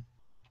then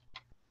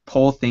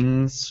pull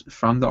things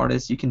from the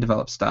artists, you can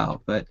develop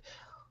style. But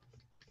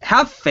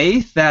have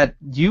faith that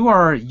you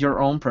are your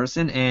own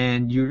person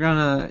and you're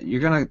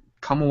gonna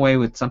come away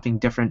with something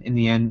different in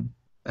the end.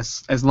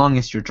 As long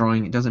as you're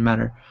drawing, it doesn't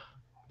matter.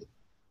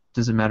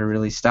 Doesn't matter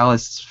really. Style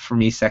is for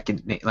me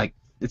second. Like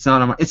it's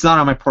not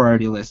on my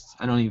priority list.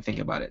 I don't even think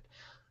about it.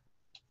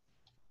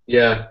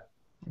 Yeah.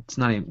 It's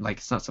not even like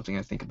it's not something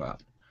I think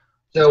about.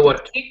 So,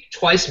 Think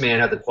Twice Man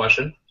had the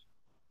question.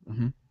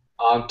 Hmm.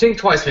 Think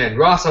Twice Man.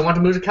 Ross, I want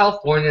to move to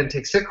California and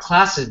take 6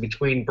 classes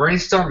between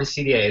Brainstorm and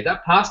CDA. Is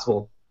that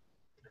possible?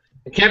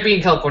 I can't be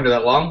in California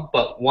that long,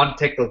 but want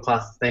to take those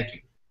classes. Thank you.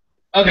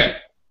 Okay.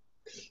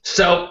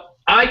 So,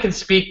 I can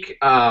speak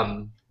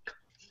from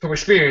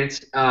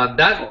experience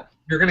that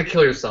you're going to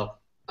kill yourself.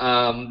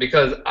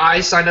 Because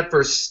I signed up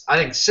for, I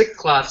think, 6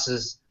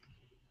 classes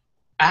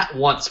at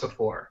once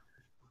before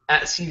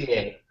at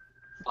CDA.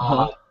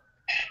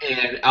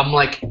 And I'm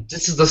like,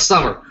 this is the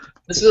summer.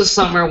 This is the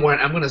summer when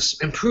I'm going to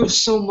improve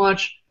so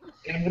much,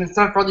 and I'm going to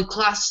start for all these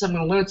classes, I'm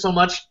going to learn so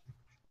much.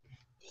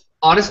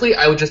 Honestly,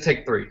 I would just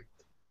take 3.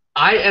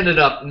 I ended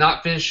up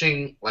not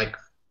finishing like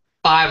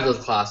 5 of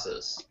those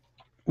classes.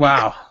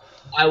 Wow.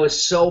 I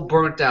was so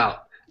burnt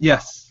out.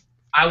 Yes.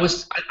 I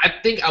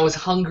think I was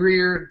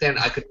hungrier than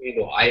I could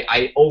handle.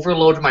 I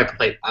overloaded my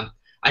plate.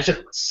 I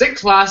took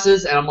 6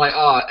 classes, and I'm like,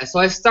 oh, and so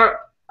I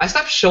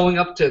stopped showing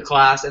up to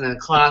class, and then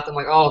class, I'm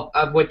like, oh,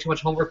 I have way too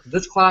much homework for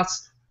this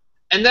class.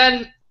 And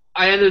then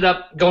I ended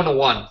up going to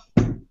 1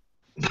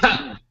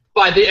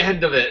 by the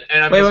end of it.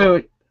 And I'm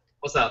wait.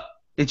 What's up?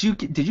 Did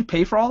you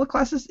pay for all the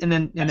classes and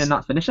then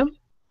not finish them?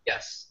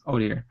 Yes. Oh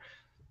dear.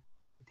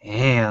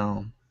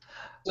 Damn.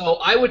 So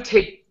I would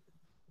take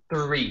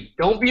 3.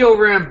 Don't be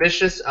over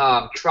ambitious.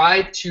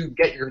 Try to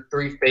get your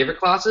 3 favorite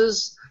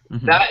classes.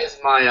 Mm-hmm. That is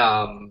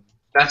my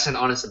that's an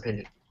honest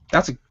opinion.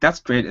 That's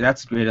great.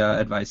 That's great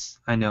advice.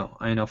 I know.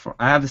 I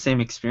have the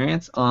same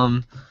experience.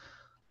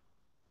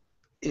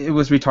 It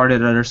was retarded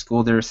at our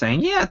school. They were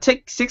saying, yeah,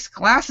 take 6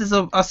 classes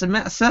of a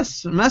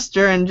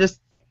semester and just,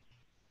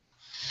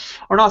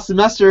 or not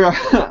semester,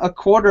 a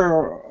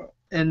quarter,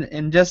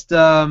 and just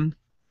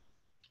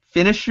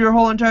finish your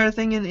whole entire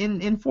thing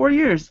in 4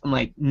 years. I'm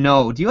like,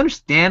 no. Do you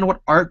understand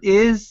what art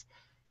is?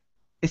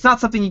 It's not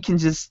something you can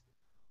just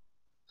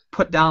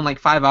put down like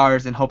 5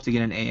 hours and hope to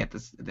get an A at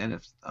the end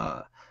of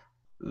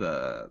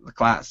the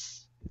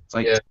class. It's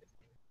like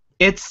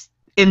it's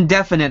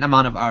indefinite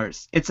amount of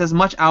hours. It's as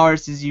much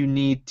hours as you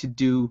need to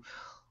do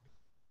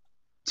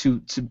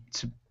to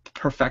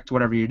perfect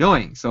whatever you're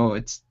doing. So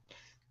it's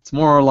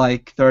more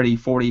like 30,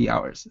 40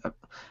 hours.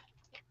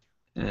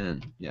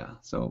 And yeah,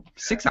 so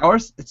 6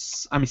 hours,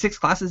 6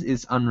 classes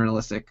is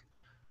unrealistic.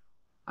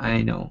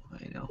 I know.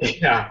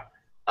 Yeah.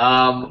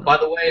 By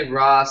the way,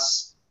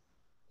 Ross,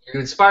 you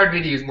inspired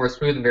me to use more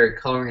smooth and varied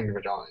coloring in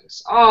your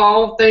drawings.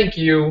 Oh, thank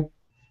you.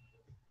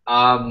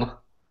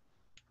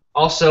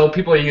 Also,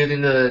 people are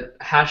using the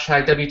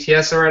hashtag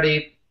WTS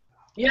already.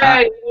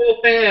 Yay, little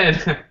fan.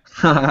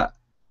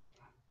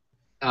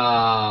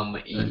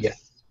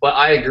 Yes. But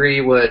I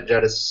agree with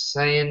Judd is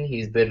saying.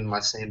 He's been in my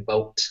same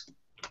boat.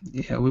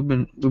 Yeah, we've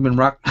been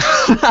rock.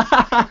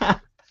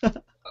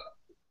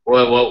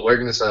 What we're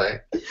gonna say?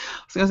 I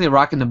was gonna say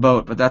rocking the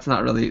boat, but that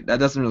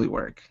doesn't really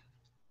work.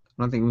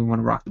 I don't think we want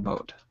to rock the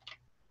boat.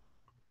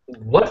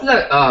 What's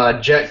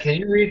that, Jet? Can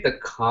you read the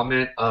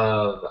comment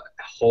of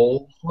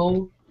Ho?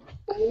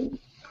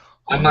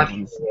 I'm not sure.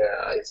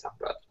 Yeah, it's not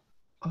bad.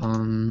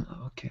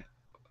 Okay.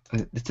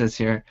 It says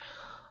here,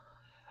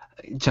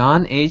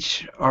 John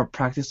H. Our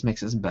practice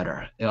makes us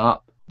better.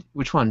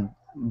 Which one?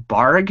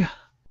 Barg?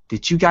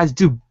 Did you guys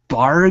do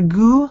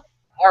Bargu?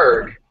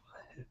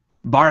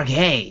 Barg,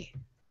 hey.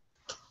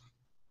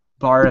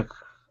 Barg.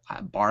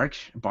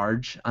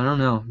 Barge? I don't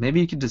know.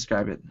 Maybe you could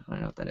describe it. I don't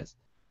know what that is.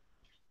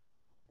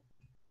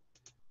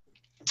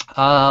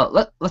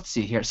 Let's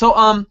see here. So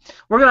I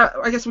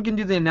guess we can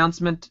do the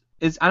announcement.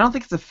 I don't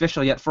think it's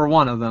official yet for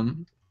one of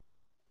them.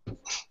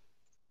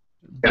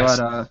 Yes.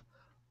 But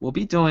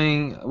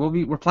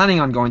we're planning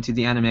on going to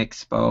the Anime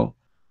Expo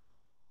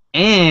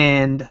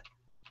and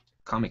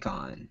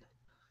Comic-Con.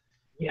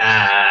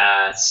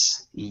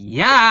 Yes.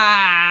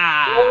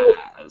 Yeah. Oh,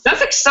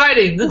 that's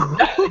exciting.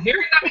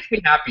 Hearing that makes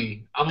me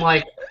happy. I'm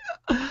like,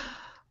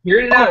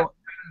 hearing that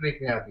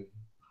makes me happy.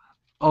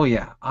 Oh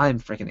yeah, I'm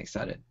freaking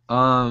excited.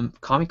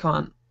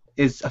 Comic-Con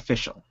is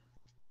official.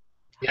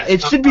 Yes,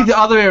 it should be the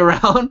other way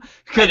around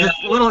because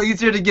it's a little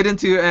easier to get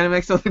into Anime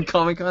Expo than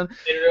Comic-Con.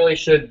 It really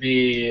should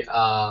be the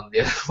other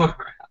way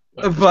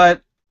around.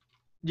 But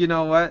you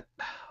know what?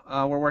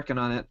 We're working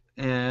on it,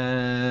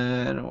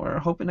 and we're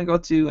hoping to go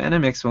to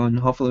Anime Expo, and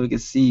hopefully we can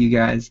see you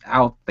guys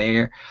out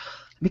there.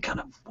 be kind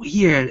of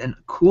weird and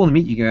cool to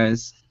meet you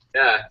guys.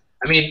 Yeah.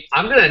 I mean,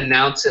 I'm gonna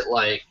announce it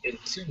like in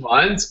 2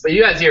 months, but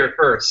you guys hear it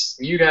first.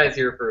 You guys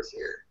hear it first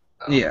here.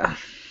 So. Yeah.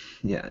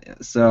 Yeah.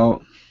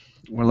 So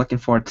we're looking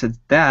forward to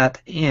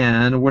that,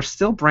 and we're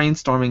still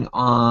brainstorming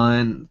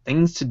on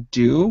things to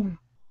do,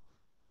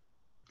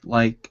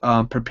 like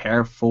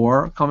prepare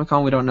for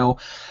Comic-Con. We don't know.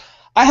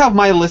 I have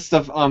my list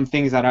of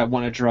things that I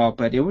want to draw,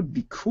 but it would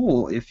be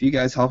cool if you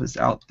guys help us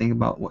out. Think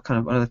about what kind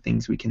of other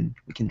things we can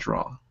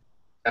draw.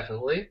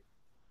 Definitely.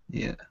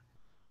 Yeah.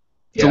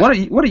 Yeah. So what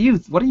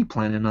are you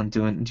planning on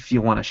doing if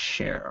you want to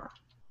share?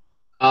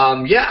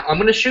 Yeah, I'm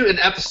gonna shoot an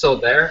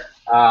episode there.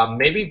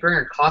 Maybe bring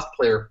a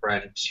cosplayer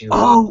friend to.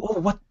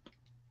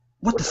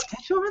 What the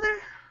sketch over there?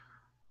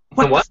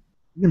 What?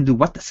 You gonna do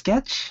what the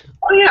sketch?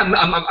 Oh yeah,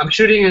 I'm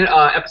shooting an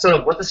episode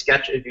of What the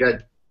Sketch. If you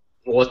guys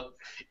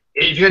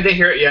didn't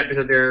hear it yet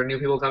because there are new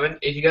people coming.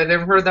 If you guys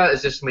never heard that,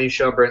 it's just me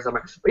showing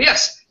brainstorming. But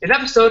yes, an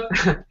episode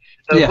of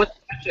What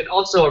the Sketch and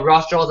also a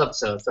RossDraws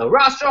episode. So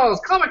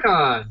RossDraws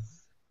Comic-Con.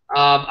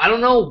 I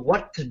don't know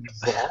what to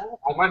draw.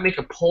 I might make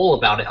a poll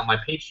about it on my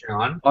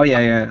Patreon. Oh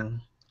yeah.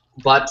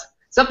 But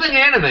something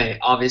anime,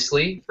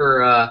 obviously,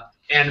 for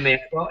Anime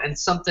Expo, and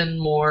something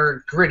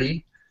more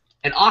gritty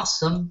and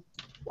awesome,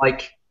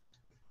 like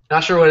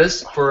not sure what it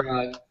is for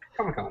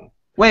Comic Con.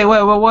 Wait,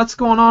 what's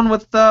going on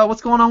with Anime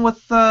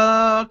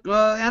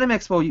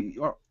Expo?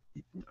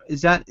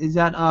 Is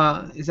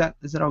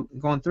that all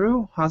going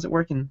through? How's it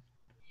working?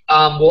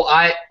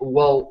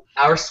 Well,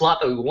 our slot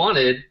that we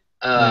wanted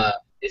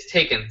is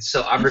taken,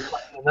 so I'm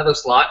requesting another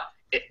slot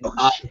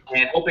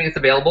and hoping it's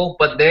available.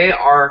 But there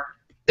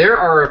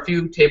are a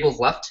few tables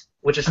left,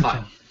 which is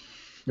fine.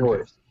 No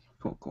worries.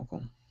 Cool.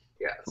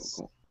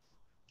 Yes.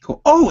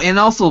 Cool. Oh, and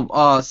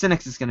also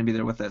Cynics is going to be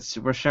there with us.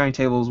 We're sharing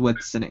tables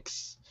with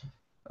Cynics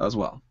as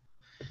well.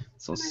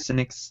 So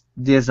Cynics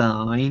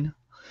Design.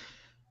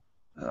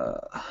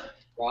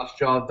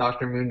 RossDraws,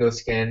 Dr. Mundo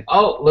skin.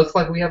 Oh, looks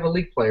like we have a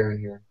League player in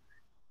here.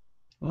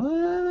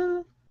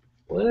 What?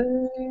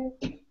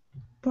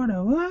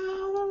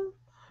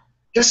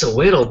 Just a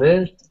little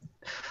bit.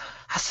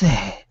 I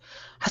said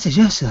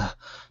just a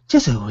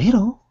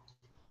little.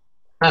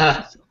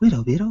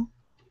 Little.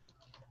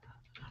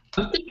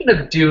 I'm thinking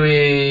of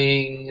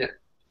doing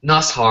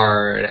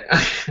Nushard.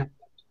 I'm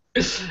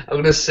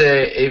gonna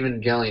say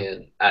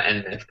Evangelion at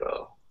Anime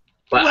Expo.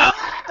 But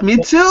me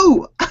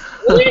too.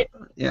 Really?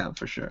 Yeah,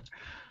 for sure.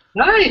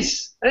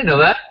 Nice. I didn't know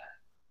that.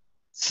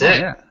 Sick. Oh,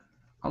 yeah.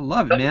 I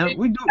love it, man.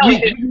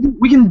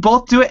 We can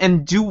both do it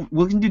and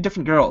we can do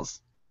different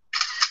girls.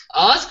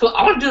 Oh, that's cool.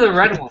 I want to do the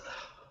red one.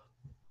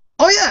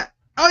 Oh yeah.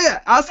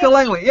 Oscar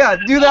Langley. Yeah,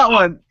 do that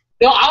one.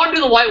 No, I want to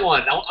do the white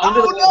one. No,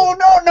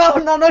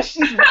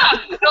 she's. No,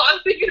 I'm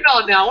thinking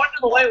about it now. I want to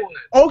do the white one.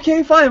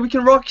 Okay, fine. We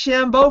can rock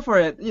Shambo for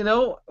it. You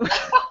know,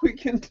 we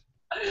can.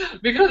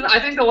 Because I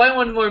think the white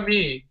one's more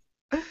me.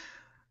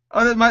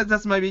 Oh, that might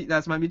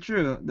be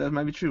true. That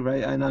might be true,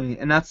 right? I know,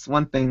 and that's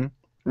one thing.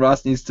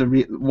 Ross needs to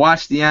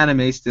watch the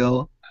anime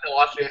still. I didn't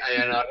watch it. I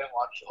didn't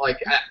watch.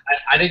 Like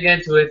I didn't get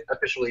into it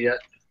officially yet.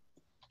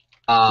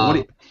 What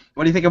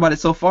do you think about it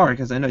so far?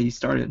 Because I know you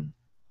started.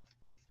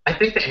 I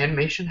think the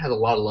animation has a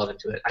lot of love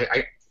into it.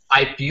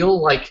 I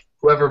feel like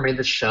whoever made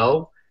the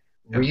show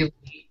really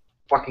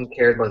fucking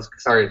cared about.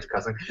 Sorry, it's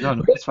cussing. No,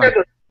 it's fine.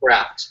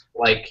 Craft.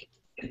 Like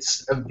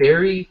it's a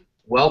very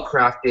well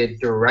crafted,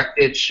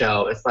 directed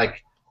show. It's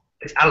like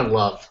it's out of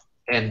love,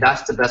 and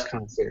that's the best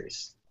kind of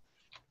series.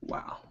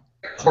 Wow.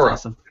 Horror.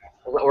 Awesome.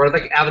 Or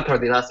like Avatar: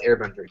 The Last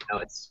Airbender. You know,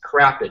 it's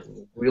crafted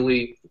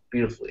really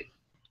beautifully.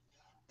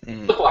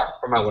 So far,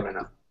 from what I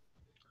know.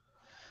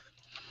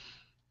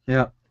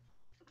 Yeah.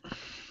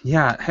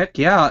 Yeah, heck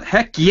yeah,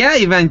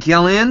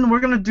 Evangelion.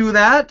 We're gonna do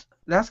that.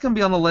 That's gonna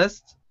be on the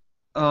list.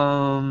 I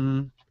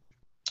want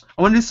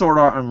to do Sword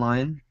Art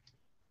Online.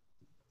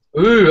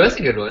 Ooh, that's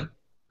a good one.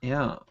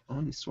 Yeah, I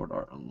want to do Sword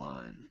Art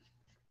Online.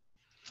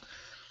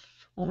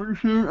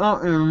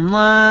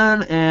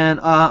 And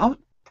I'll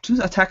choose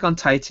Attack on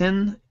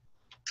Titan.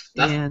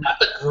 That's a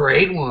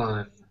great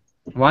one.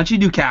 Why don't you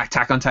do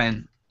Attack on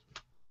Titan?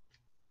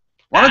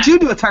 Why don't you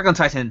do Attack on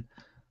Titan?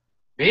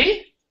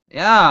 Me?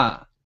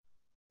 Yeah.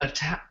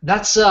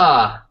 That's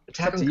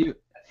Attack on you.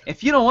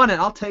 If you don't want it,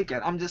 I'll take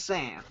it. I'm just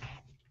saying.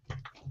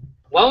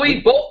 Why don't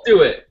we both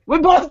do it? We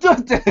both do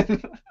it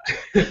then.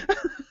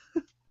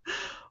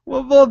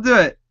 We'll both do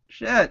it.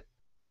 Shit.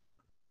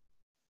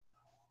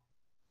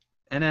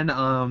 And then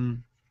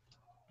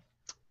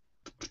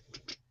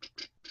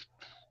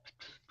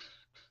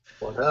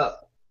What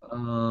up?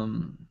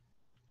 One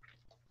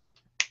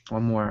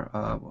more.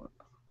 I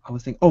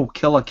was thinking. Oh,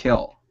 Kill la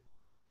Kill.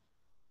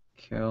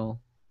 Kill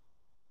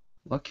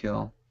la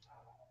Kill.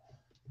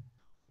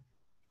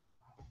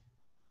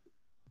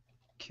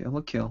 Kill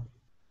la Kill.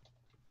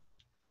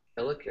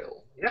 Kill la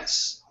Kill.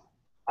 Yes.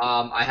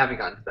 I haven't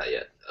gotten to that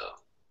yet though.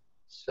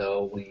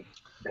 So we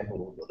definitely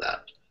will do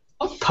that.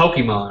 Oh,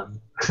 Pokemon.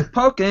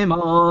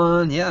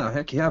 Pokemon. Yeah,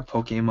 heck yeah,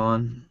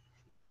 Pokemon.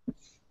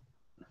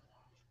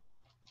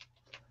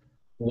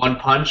 One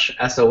Punch,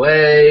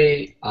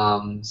 SOA.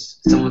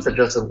 Someone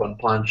suggested One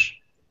Punch.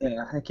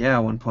 Yeah, heck yeah,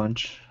 One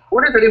Punch. I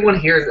wonder if anyone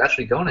here is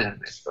actually going to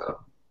Anime Expo.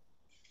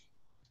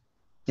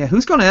 Yeah,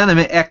 who's going to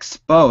Anime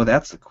Expo?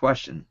 That's the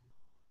question.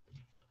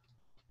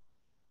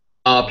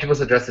 People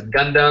suggested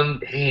Gundam.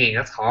 Dang,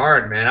 that's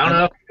hard, man. I don't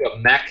know if you do a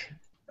mech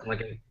in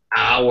like an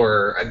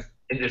hour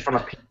in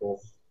front of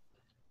people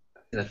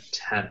in a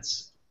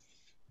tent.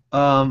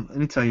 Let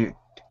me tell you,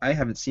 I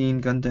haven't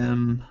seen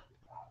Gundam.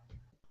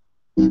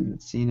 I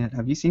haven't seen it.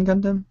 Have you seen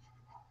Gundam?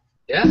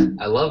 Yeah,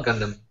 I love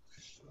Gundam.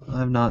 I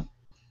have not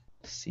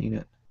seen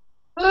it.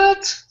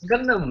 What?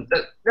 Gundam?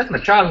 That's my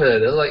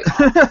childhood. It was like,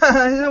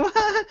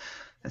 What?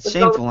 That's let's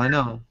go. shameful, I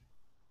know.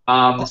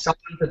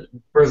 Something to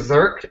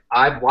Berserk.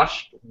 I've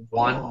watched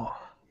one. Oh,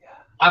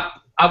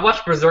 I've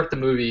watched Berserk the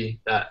movie,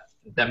 that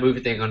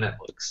movie thing on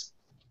Netflix.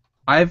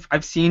 I've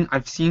seen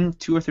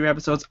 2 or 3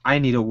 episodes. I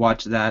need to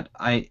watch that.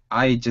 I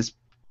just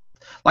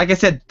like I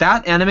said,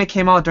 that anime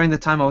came out during the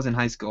time I was in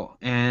high school,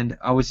 and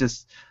I was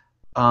just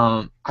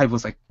I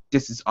was like,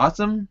 this is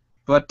awesome,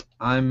 but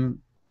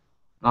I'm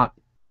not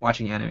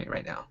watching anime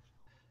right now.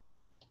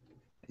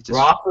 It just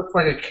Ross looks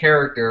like a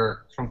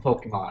character from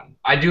Pokemon.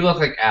 I do look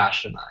like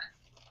Ash, and I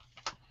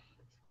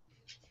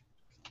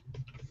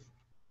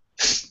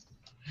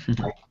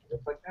look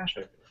like Ash.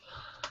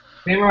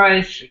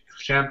 Samurai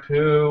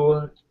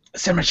shampoo.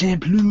 Summer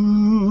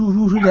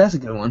Shampoo. That's a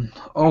good one.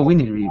 Oh, we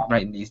need to be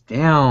writing these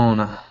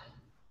down.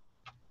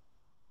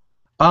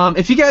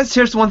 If you guys,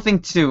 here's one thing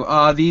too.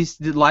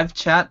 The live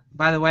chat,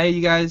 by the way,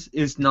 you guys,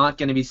 is not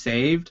going to be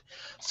saved.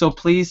 So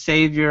please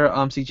save your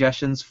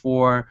suggestions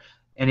for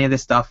any of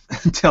this stuff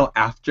until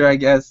after, I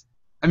guess.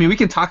 I mean, we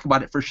can talk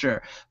about it for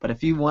sure, but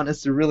if you want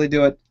us to really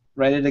do it,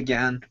 write it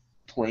again,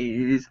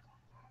 please.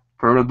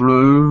 For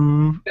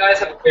blue. You guys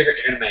have a favorite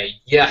anime?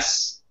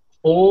 Yes.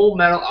 Full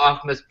Metal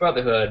Alchemist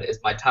Brotherhood is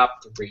my top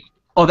 3.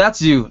 Oh,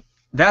 that's you.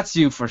 That's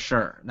you for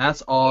sure.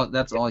 That's all.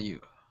 That's all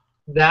you.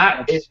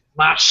 That is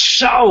my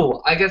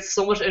show. I get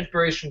so much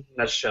inspiration from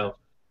that show.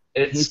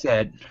 He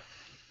said.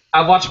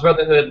 I watched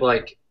Brotherhood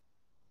okay,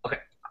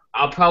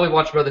 I'll probably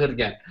watch Brotherhood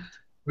again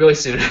really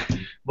soon.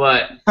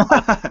 But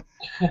I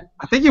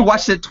think he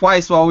watched it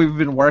twice while we've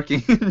been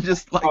working.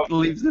 Just like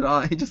leaves it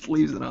on. He just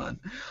leaves it on.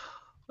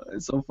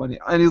 It's so funny.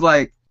 And he's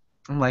like,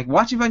 I'm like,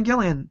 watch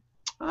Evangelion.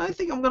 I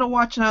think I'm gonna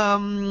watch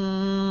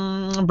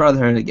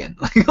Brotherhood again.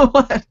 Like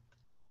what?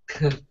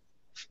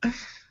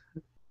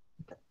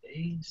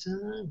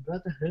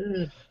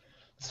 Brotherhood.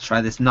 Let's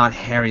try this not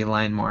hairy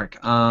line mark.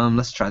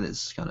 Let's try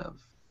this kind of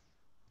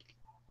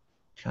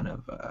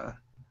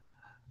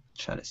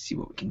try to see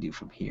what we can do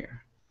from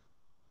here.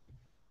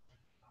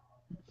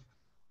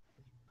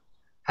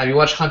 Have you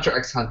watched Hunter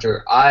x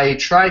Hunter? I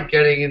tried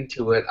getting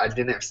into it. I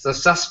didn't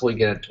successfully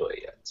get into it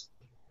yet.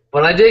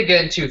 But I did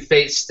get into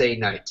Fate Stay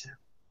Night.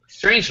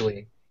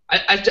 Strangely.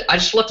 I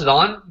just left it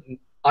on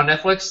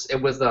Netflix.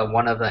 It was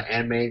one of the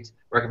animes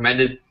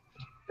recommended.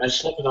 I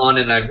just left it on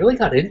and I really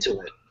got into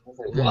it. I was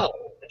like, wow,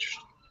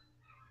 interesting.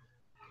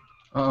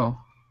 Uh-oh.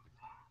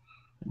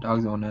 The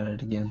dog's going at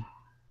it again.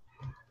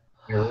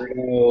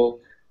 Naruto,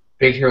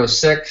 Big Hero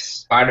 6,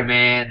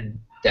 Spider-Man,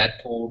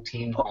 Deadpool,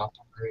 Team Rocket.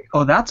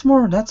 Oh, that's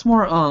more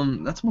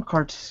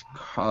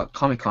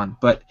Comic-Con,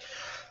 but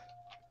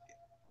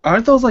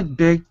aren't those like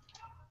big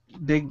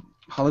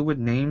Hollywood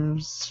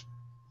names?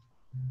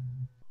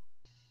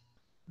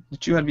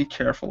 But you gotta be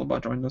careful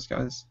about joining those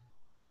guys.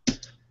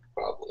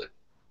 Probably.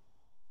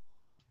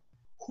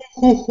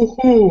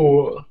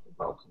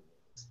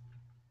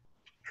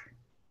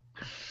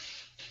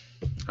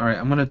 Alright,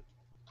 I'm gonna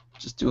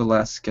just do a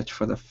last sketch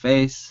for the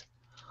face.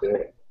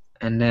 Good.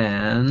 And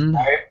then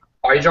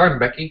Are you drawing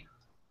Becky?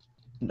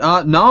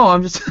 no,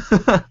 I'm just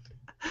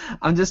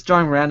I'm just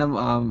drawing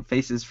random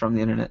faces from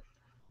the internet.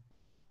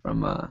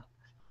 From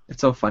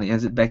it's so funny.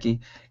 Is it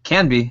Becky?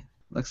 Can be.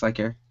 Looks like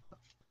her.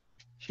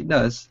 She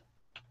does.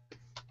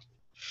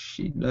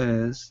 She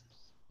does.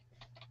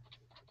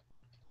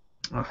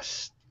 Oh,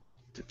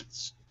 stupid.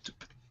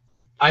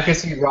 I can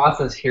see Ross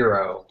as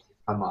hero.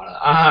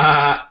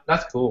 Amana.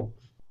 That's cool.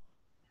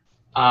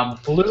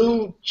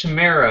 Blue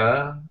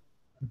Chimera,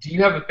 do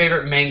you have a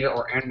favorite manga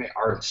or anime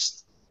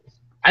artist?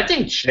 I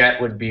think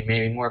Jet would be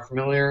maybe more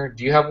familiar.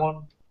 Do you have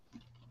one?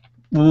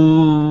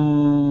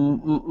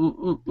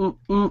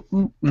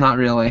 Not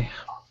really.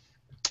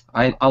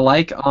 I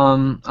like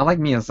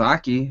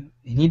Miyazaki.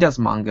 He does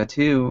manga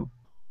too,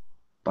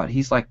 but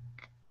he's like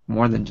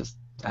more than just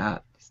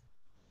that.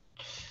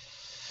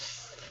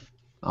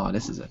 Oh,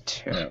 this is a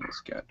terrible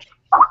sketch.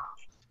 I'm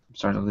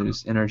starting to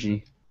lose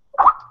energy.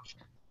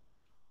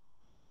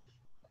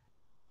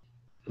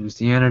 Lose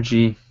the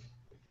energy.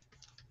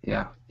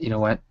 Yeah, you know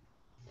what?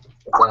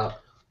 What's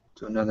up?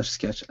 Do another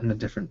sketch and a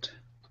different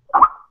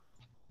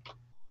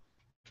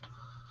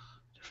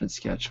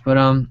sketch. But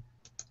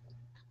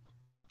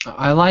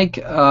I like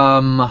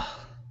Akira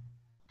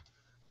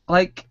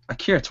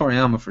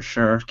Toriyama for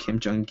sure. Kim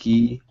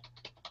Jong-gi.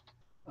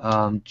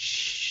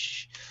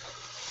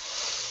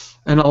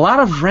 And a lot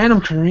of random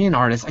Korean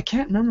artists. I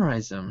can't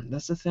memorize them.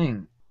 That's the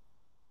thing.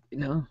 You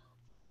know?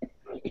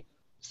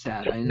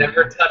 Sad. I know.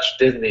 Never touched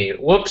Disney.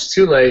 Whoops,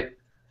 too late.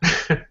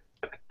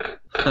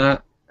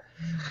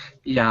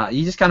 Yeah,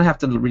 you just kind of have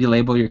to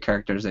relabel your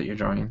characters that you're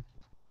drawing.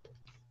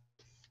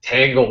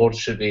 Tangled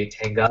should be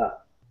Tanga.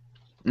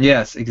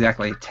 Yes,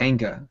 exactly.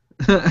 Tanga.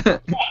 You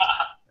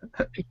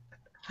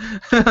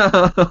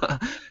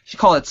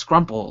call it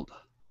Scrumpled.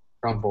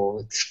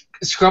 Scrumple.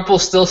 Scrumple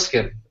still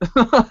skin.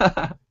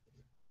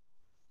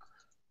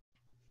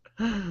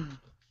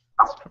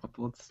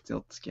 Scrumpled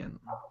stilt skin.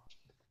 All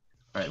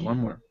right, one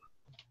more.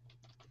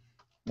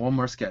 One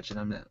more sketch, and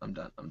I'm done.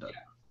 I'm done.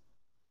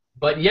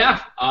 But yeah,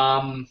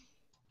 I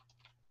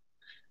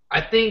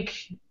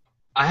think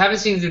I haven't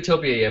seen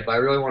Zootopia yet, but I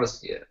really want to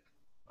see it.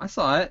 I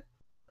saw it.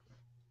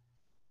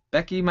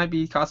 Becky might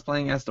be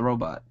cosplaying as the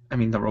robot. I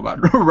mean, the robot.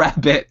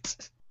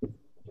 Rabbit.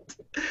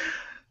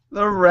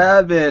 The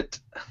rabbit.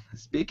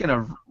 Speaking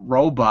of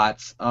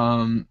robots,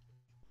 Ghost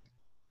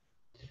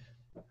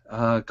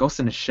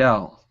in the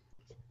Shell.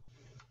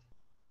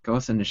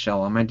 Ghost in the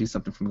Shell. I might do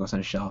something from Ghost in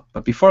the Shell.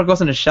 But before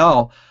Ghost in the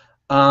Shell,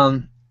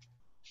 let's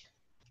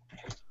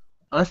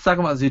talk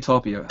about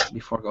Zootopia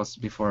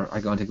before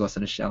I go into Ghost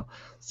in the Shell.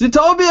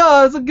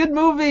 Zootopia! It's a good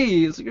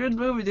movie! It's a good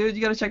movie, dude.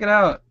 You gotta check it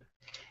out.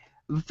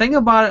 The thing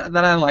about it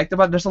that I liked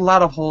about it, there's a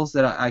lot of holes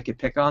that I could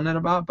pick on it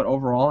about, but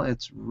overall,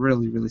 it's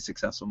really, really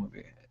successful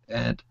movie.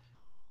 And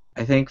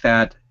I think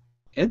that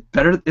it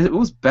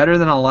was better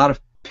than a lot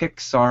of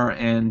Pixar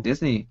and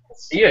Disney.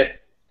 See it.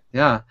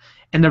 Yeah.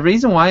 And the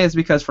reason why is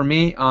because for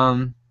me,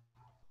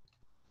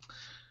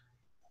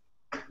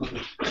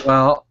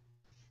 well,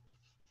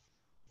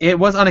 it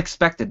was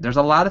unexpected. There's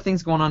a lot of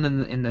things going on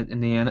in the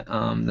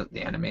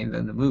anime,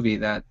 the movie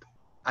that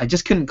I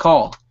just couldn't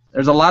call.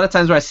 There's a lot of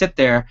times where I sit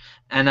there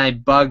and I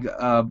bug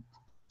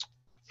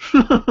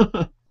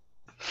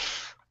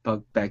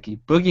bug Becky.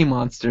 Boogie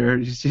Monster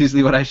is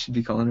usually what I should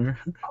be calling her.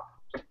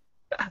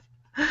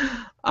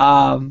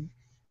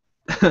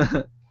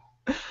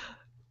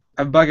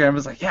 I bug her. I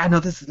was like, yeah, no,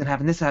 this is gonna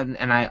happen. This happened,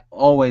 and I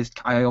always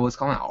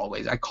call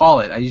it. I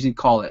call it. I usually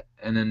call it,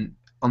 and then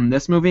on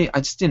this movie, I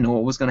just didn't know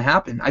what was gonna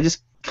happen. I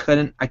just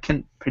couldn't. I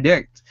couldn't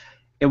predict.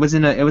 It was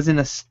in a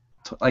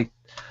like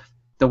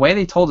the way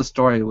they told the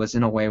story was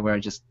in a way where I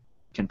just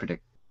can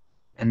predict,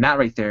 and that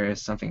right there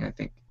is something I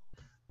think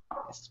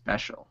is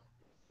special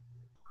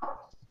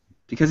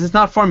because it's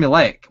not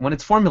formulaic. When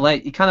it's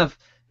formulaic, you kind of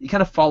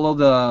follow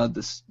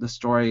the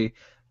story,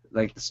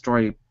 like the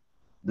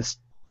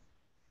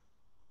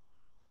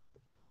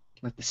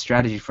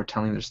strategy for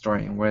telling their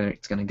story and where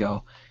it's gonna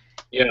go.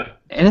 Yeah.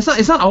 And it's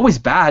not always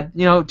bad,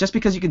 you know. Just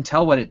because you can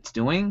tell what it's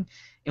doing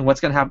and what's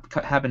gonna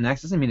happen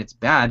next doesn't mean it's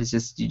bad. It's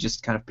just you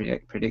just kind of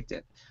predict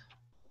it.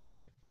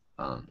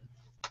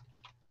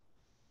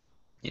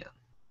 Yeah.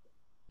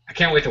 I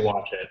can't wait to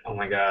watch it. Oh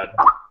my god.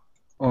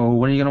 Oh,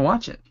 when are you gonna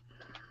watch it?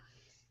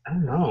 I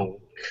don't know.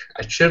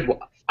 I should.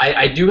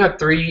 I do have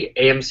 3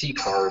 AMC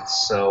cards,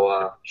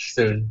 so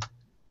soon.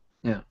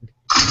 Yeah.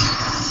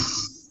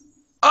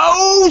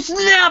 Oh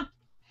snap!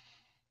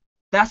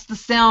 That's the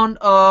sound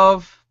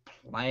of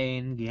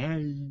playing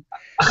game.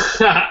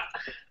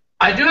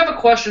 I do have a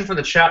question for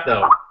the chat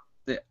though.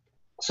 Yeah.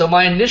 So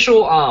my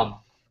initial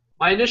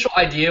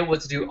idea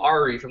was to do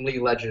Ari from League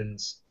of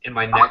Legends in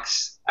my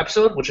next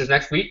episode, which is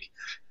next week.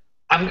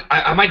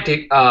 I might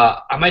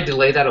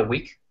delay that a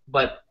week,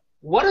 but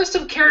what are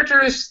some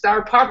characters that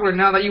are popular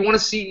now that you want to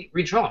see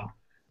redrawn?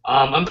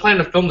 I'm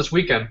planning to film this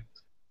weekend.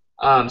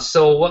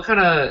 So what kind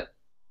of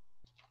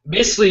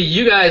basically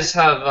you guys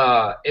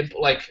have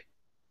like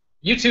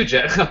you too,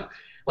 Jet.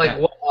 Like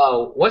Yeah.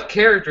 what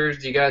characters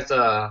do you guys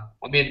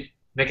want me to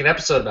make an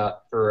episode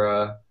about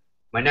for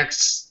my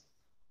next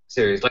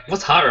series? Like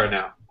what's hot right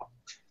now?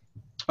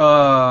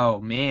 Oh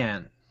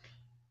man.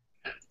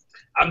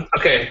 I'm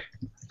okay.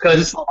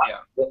 Cause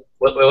Zootopia.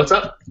 what's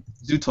up?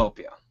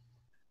 Zootopia.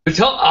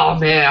 Oh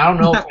man, I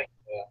don't know. If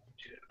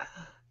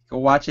Go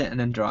watch it and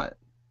then draw it.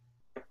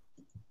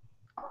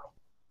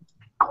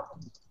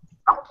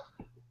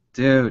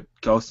 Dude,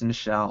 Ghost in the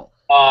Shell.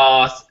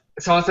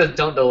 someone says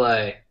don't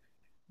delay.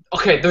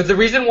 Okay, the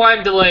reason why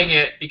I'm delaying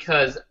it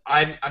because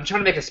I'm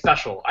trying to make it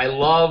special. I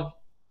love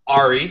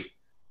Ari,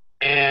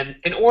 and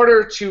in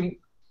order to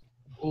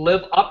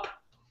live up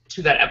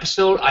to that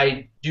episode,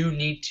 I do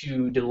need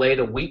to delay it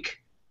a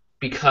week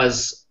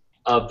because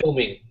of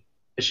filming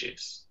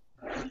issues.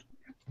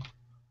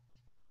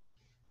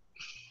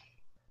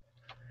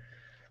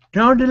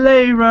 Don't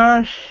delay,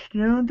 Rush.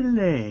 Don't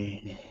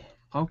delay.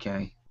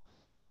 Okay.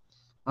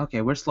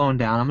 Okay, we're slowing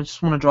down. I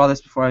just want to draw this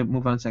before I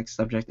move on to the next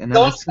subject. And then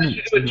Don't it's gonna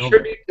do a be over.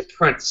 tribute to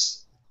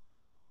Prince.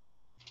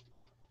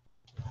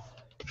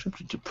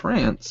 Tribute to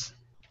Prince.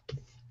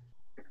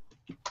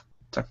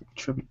 Talking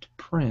tribute to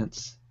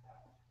Prince.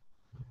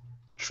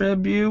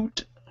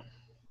 Tribute.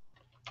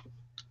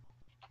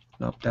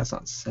 Nope, that's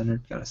not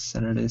centered. Gotta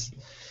center this.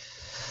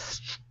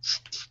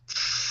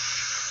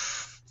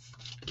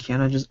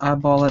 Can't I just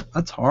eyeball it?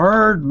 That's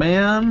hard,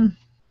 man.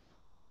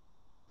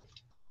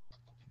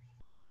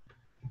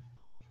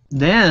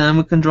 Then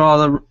we can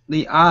draw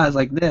the eyes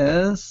like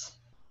this.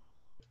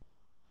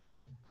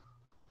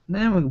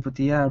 Then we can put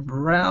the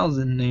eyebrows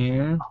in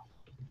there.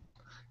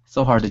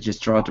 So hard to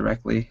just draw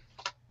directly.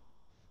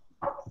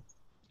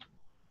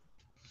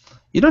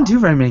 You don't do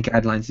very many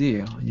guidelines, do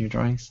you, in your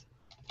drawings?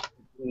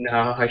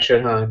 No, I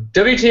should, huh?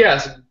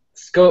 WTS,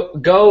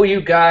 go,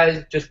 you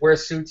guys. Just wear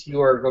suits.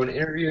 You are going to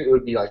interview. It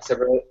would be like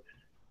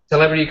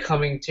celebrity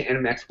coming to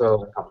Anime Expo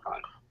or Comic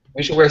Con.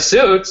 We should wear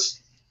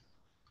suits.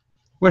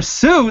 Wear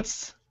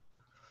suits?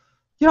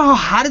 You know how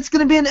hot it's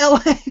gonna be in LA?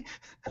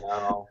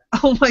 No.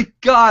 Oh my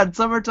God,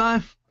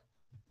 summertime.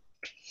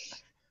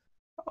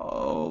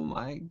 Oh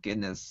my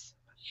goodness.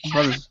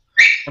 My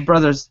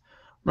brothers.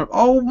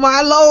 Oh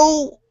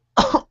Milo!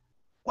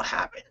 What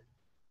happened?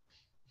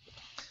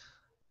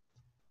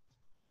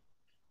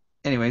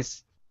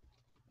 Anyways,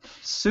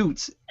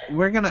 suits.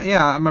 We're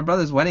gonna my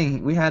brother's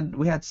wedding. We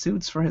had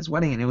suits for his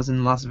wedding, and it was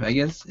in Las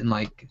Vegas in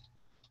like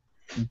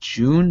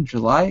June,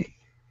 July.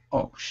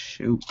 Oh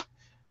shoot.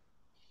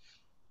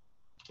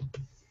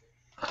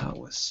 I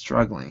was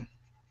struggling.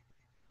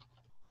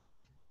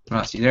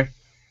 Ross, you there?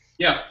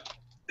 Yeah.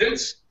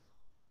 Suits.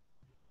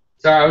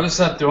 Sorry, I was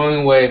just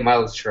throwing away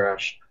Milo's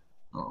trash.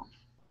 Oh.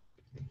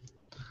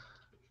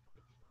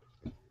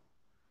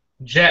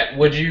 Jet,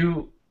 would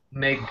you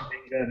make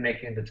manga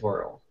making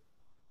tutorial?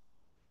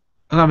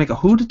 I'm gonna make a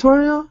who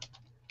tutorial?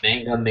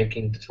 Manga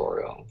making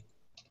tutorial.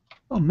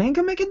 Oh,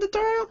 manga making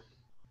tutorial?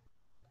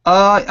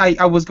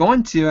 I was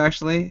going to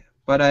actually,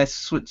 but I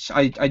switched.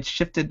 I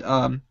shifted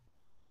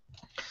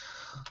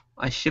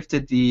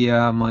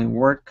the my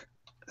work,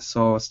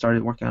 so I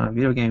started working on a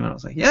video game, and I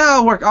was like,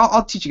 yeah,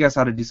 I'll teach you guys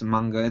how to do some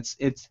manga.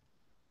 It's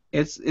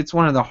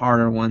one of the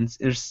harder ones.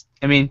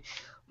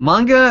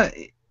 Manga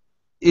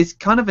is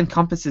kind of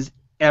encompasses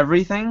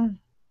everything.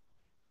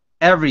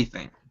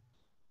 Everything.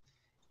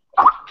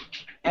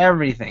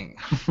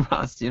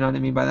 Ross, do you know what I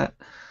mean by that?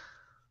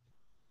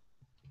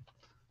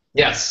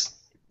 Yes.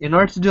 In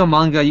order to do a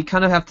manga, you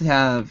kind of have to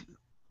have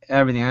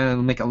everything. I'm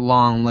gonna make a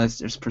long list.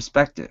 There's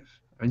perspective.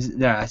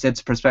 Yeah, I said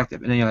it's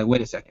perspective, and then you're like,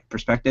 wait a second,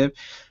 perspective?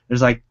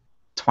 There's like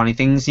 20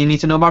 things you need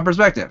to know about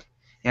perspective.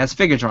 It has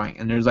figure drawing,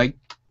 and there's like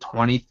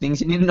 20 things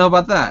you need to know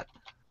about that.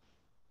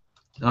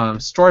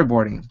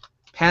 Storyboarding,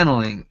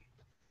 paneling,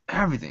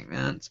 everything,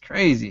 man. It's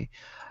crazy.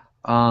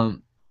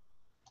 And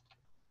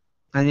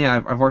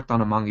yeah, I've worked on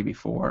a manga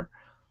before.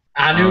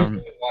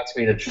 Anu wants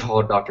me to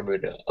draw Dr.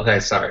 Muda. Okay,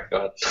 sorry, go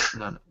ahead.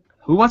 No.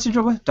 Who wants to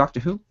draw what? Doctor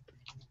Who?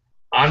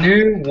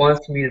 Anu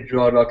wants me to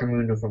draw Dr.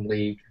 Muda from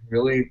League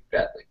really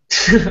badly.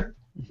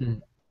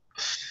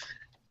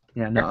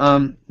 Yeah,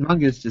 no.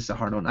 Manga is just a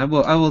hard one. I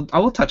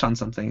will touch on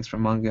some things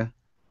from manga,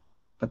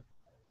 but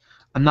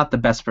I'm not the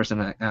best person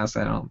to ask.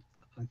 I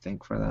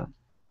think for that.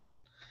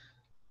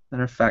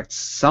 Matter of fact,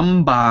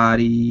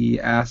 somebody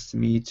asked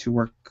me to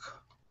work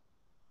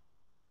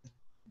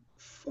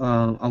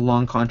a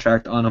long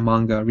contract on a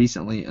manga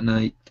recently, and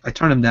I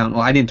turned him down.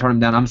 Well, I didn't turn him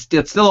down. I'm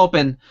still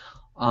open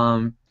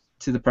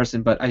to the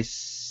person, but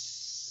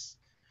it's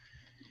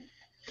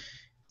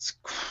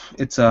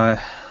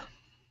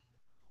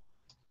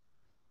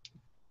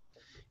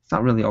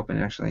not really open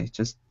actually.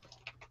 Just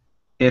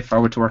if I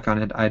were to work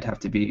on it, I'd have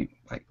to be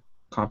like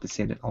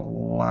compensated a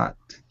lot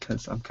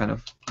because I'm kind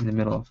of in the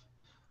middle of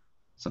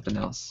something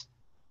else.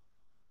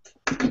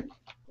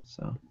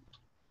 So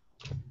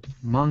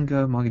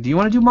manga. Do you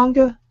want to do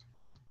manga?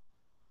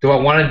 Do I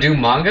want to do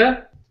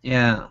manga?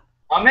 Yeah.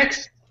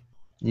 Comics?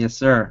 Yes,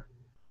 sir.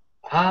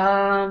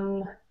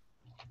 I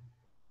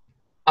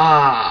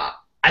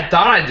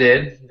thought I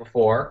did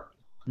before.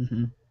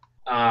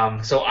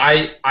 Mm-hmm. So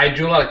I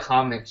drew a lot of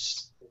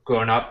comics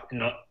growing up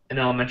in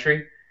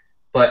elementary,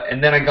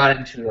 and then I got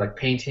into like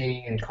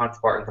painting and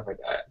concept art and stuff like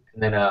that.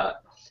 And then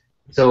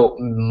so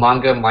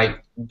manga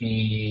might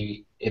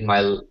be in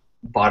my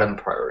bottom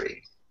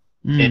priority.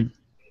 Yeah.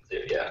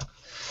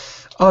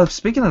 Oh,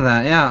 speaking of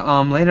that, yeah.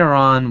 Later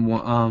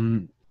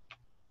on,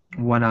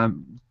 when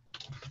I'm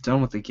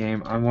done with the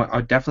game,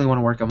 I definitely want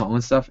to work on my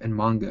own stuff in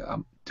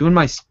manga. Telling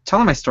my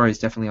story is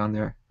definitely on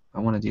there. I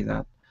want to do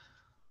that.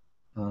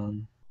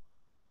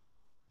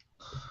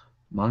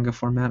 Manga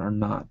format or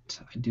not,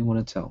 I do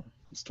want to tell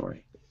the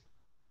story.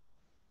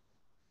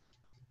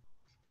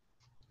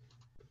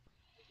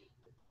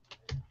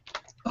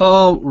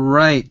 Oh,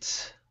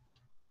 right.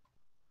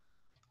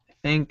 I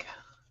think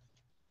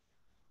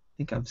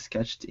I've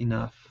sketched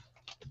enough.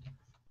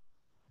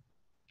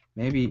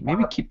 Maybe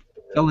keep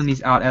filling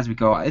these out as we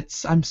go.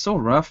 I'm so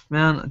rough,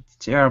 man. It's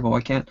terrible.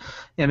 I can't.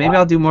 Yeah, maybe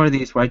I'll do more of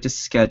these where I just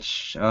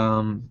sketch.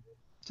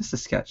 Just a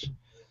sketch.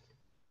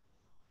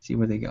 See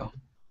where they go.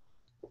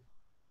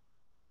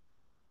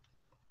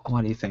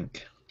 What do you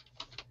think?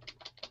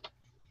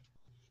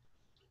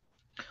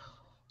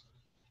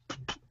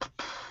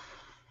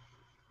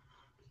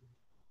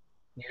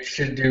 You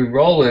should do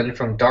Roland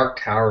from Dark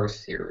Tower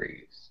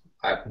series.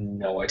 I have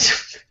no idea.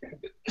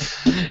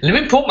 Let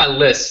me pull up my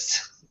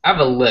list. I have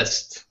a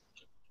list,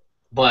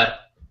 but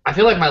I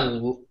feel like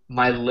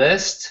my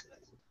list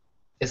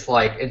is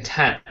like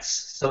intense,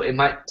 so it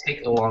might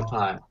take a long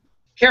time.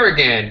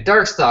 Kerrigan,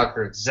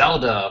 Darkstalker,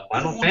 Zelda,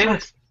 Final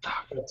Fantasy,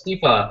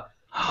 Tifa,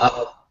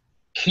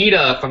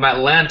 Kita from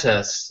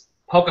Atlantis,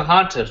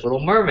 Pocahontas,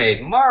 Little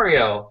Mermaid,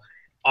 Mario,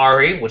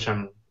 Ari, which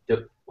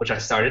I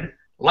started,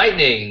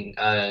 Lightning,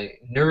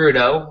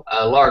 Naruto,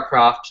 Lara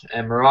Croft,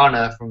 and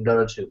Mirana from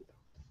Dota 2.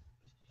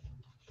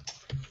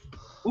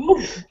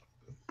 Oof.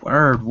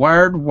 Word,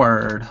 word,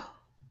 word.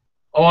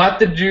 Oh, I have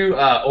to do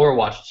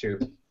Overwatch 2.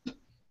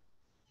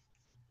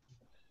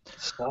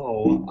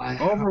 So I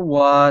have.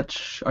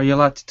 Overwatch. Are you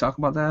allowed to talk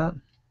about that?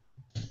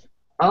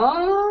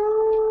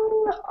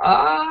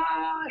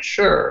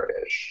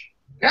 Sure-ish.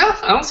 Yeah,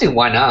 I don't see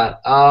why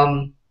not.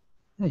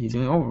 Yeah, you're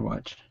doing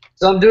Overwatch.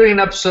 So I'm doing an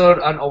episode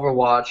on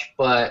Overwatch,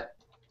 but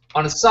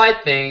on a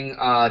side thing,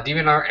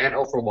 DeviantArt and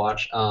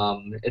Overwatch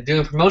are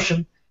doing a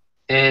promotion,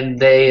 and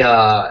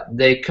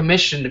they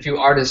commissioned a few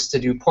artists to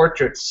do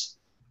portraits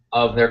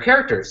of their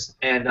characters,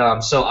 and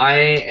so I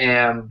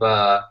am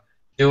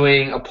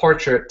doing a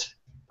portrait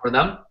for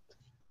them.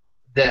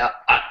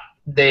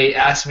 They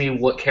asked me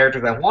what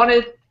characters I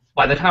wanted.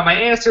 By the time I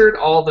answered,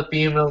 all the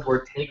females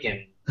were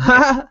taken.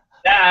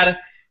 Sad,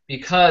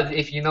 because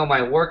if you know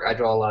my work, I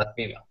draw a lot of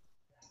females.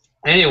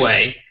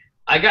 Anyway,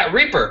 I got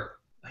Reaper.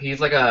 He's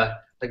like a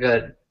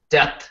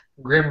death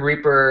Grim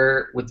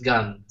Reaper with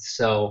guns.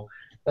 So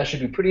that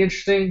should be pretty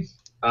interesting.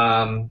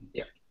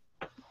 Yeah.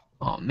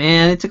 Oh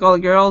man, it took all the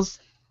girls.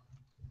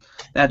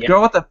 That Yeah.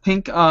 girl with the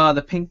pink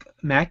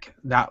mech,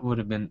 that would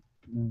have been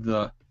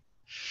the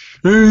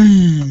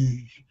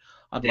sheesh.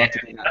 I'd love to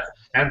do that.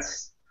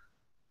 That's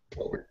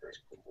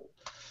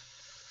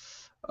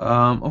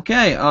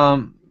Okay.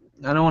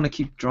 I don't want to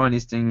keep drawing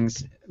these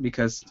things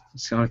because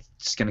it's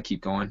just gonna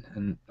keep going,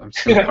 and I'm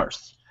just gonna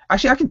parse.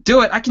 Actually, I can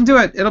do it. I can do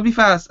it. It'll be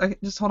fast.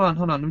 Just hold on.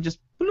 Let me just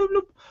bloop,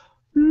 bloop,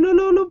 bloop,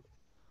 bloop,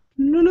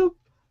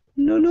 bloop,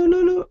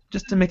 bloop, bloop,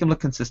 just to make them look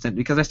consistent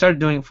because I started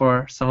doing it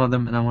for some of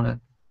them, and I want to.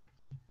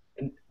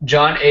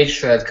 John H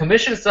says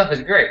commission stuff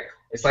is great.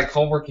 It's like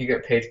homework you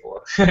get paid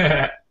for.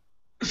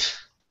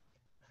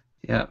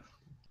 Yeah.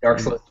 Dark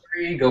Souls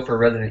 3, go for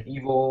Resident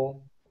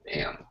Evil.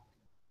 Damn.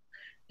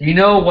 Do you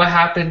know what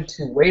happened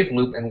to Wave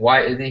Loop and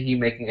why isn't he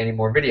making any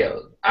more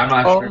videos? I'm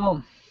not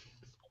sure.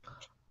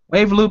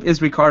 Wave Loop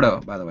is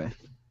Ricardo, by the way.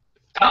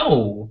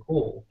 Oh,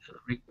 cool.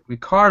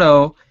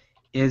 Ricardo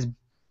is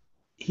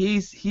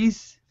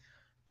he's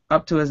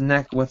up to his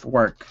neck with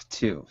work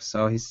too,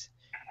 so he's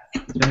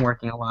been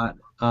working a lot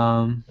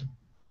on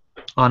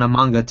a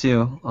manga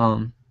too,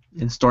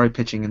 in story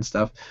pitching and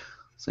stuff.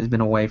 So he's been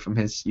away from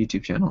his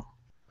YouTube channel.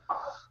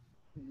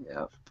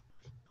 Yeah,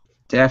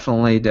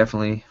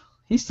 definitely.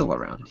 He's still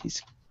around.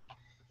 He's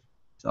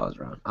always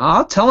around.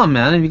 I'll tell him,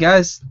 man. If you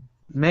guys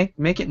make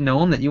it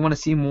known that you want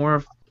to see more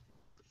of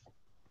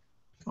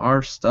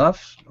our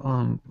stuff,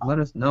 let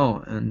us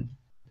know. And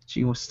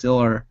you still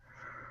are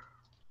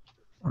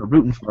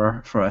rooting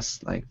for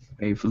us, like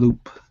Wave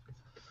Loop.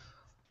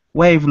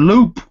 Wave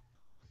Loop.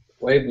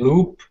 Wave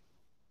Loop.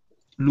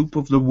 Loop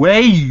of the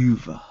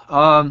wave.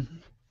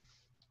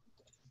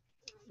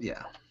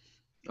 Yeah.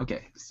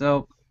 Okay.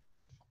 So.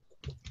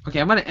 Okay,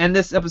 I'm gonna end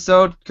this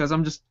episode because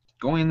I'm just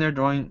going in there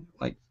drawing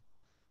like.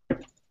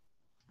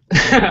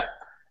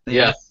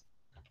 Yes.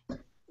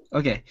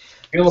 Okay.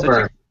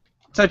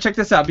 So check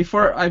this out.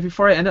 Before I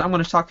end it, I'm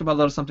gonna talk about a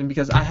little something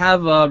because I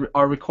have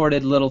our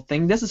recorded little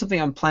thing. This is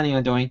something I'm planning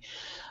on doing.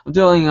 I'm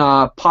doing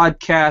a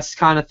podcast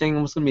kind of thing.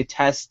 It's gonna be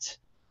a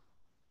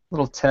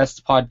little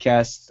test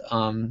podcast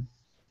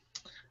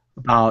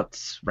about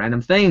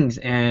random things.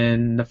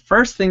 And the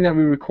first thing that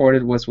we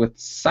recorded was with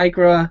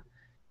Sycra.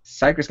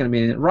 Sycra's gonna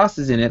be in it. Ross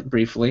is in it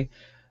briefly.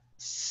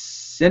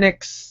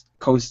 Cynics,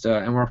 Costa,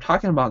 and we're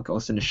talking about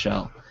Ghost in the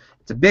Shell.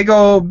 It's a big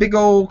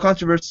old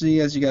controversy,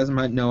 as you guys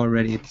might know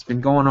already. It's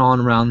been going on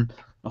around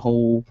the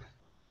whole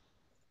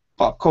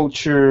pop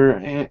culture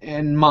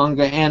and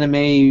manga,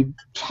 anime,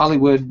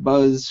 Hollywood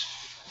buzz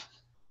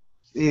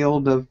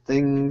field of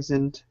things.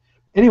 And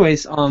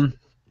anyways,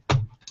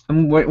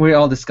 we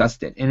all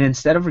discussed it. And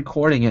instead of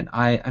recording it,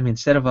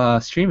 instead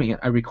of streaming it,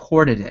 I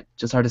recorded it,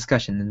 just our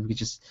discussion, and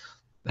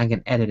I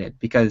can edit it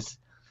because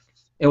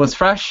it was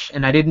fresh,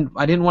 and I didn't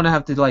want to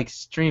have to like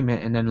stream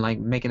it and then like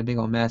make it a big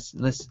old mess.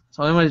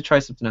 So I wanted to try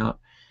something out.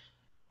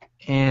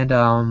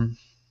 And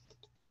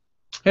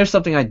here's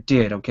something I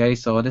did. Okay,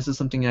 so this is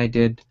something I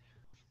did.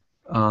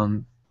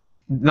 No,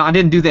 I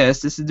didn't do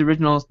this. This is the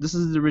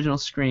original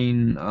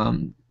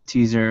screen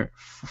teaser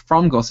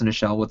from Ghost in the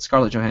Shell with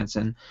Scarlett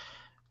Johansson,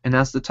 and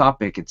that's the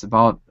topic. It's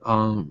about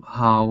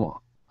how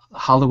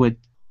Hollywood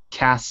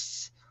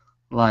casts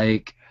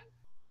like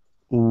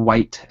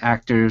white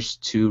actors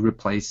to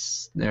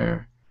replace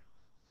their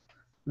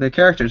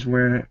characters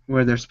where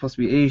they're supposed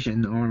to be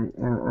Asian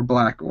or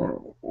black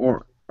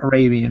or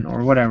Arabian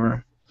or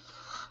whatever.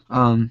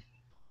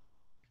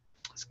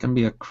 It's gonna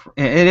be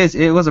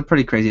it was a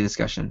pretty crazy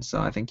discussion, so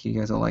I think you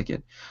guys will like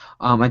it.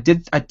 I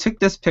took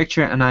this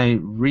picture and I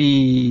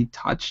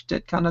retouched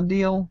it kind of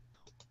deal,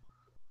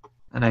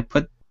 and I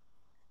put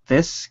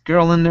this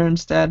girl in there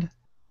instead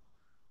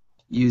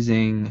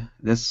using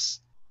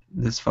this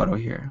photo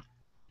here.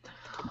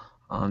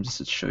 Just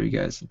to show you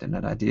guys something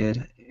that I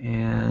did,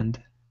 and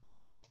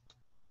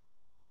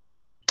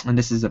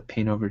this is a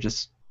paint over,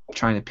 just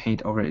trying to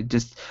paint over it.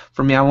 Just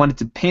for me, I wanted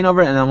to paint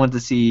over it, and I wanted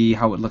to see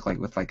how it would look like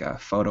with like a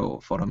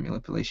photo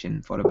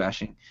manipulation, photo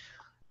bashing.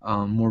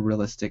 more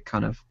realistic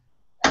kind of.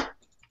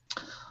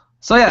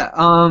 So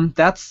yeah,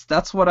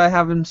 that's what I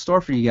have in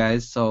store for you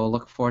guys. So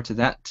look forward to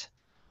that.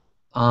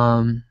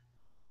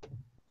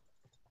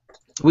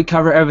 We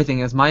cover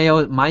everything, as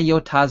Mayo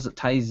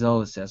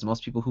Taizo says.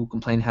 Most people who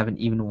complain haven't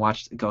even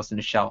watched Ghost in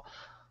the Shell.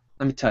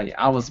 Let me tell you,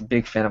 I was a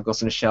big fan of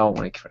Ghost in the Shell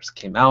when it first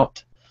came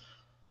out.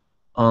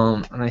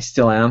 And I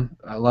still am.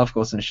 I love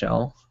Ghost in the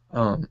Shell.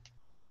 And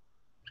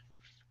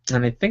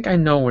I think I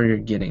know where you're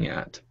getting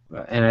at.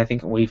 And I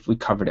think we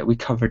covered it. We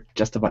covered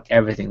just about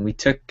everything. We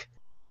took.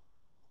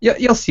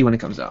 You'll see when it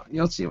comes out.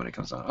 You'll see when it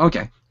comes out.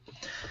 Okay.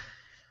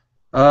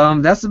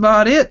 That's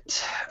about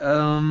it.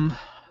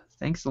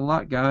 Thanks a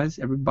lot, guys,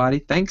 everybody.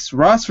 Thanks,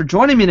 Ross, for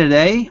joining me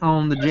today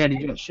on the Jetty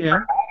Jet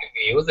Share.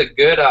 It was a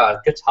good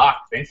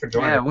talk. Thanks for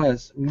joining. Yeah, it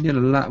was. We did a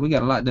lot. We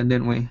got a lot done,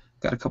 didn't we?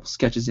 Got a couple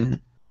sketches in.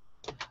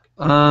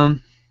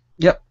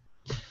 Yep.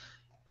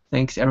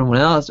 Thanks everyone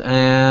else.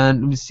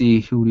 And let me see,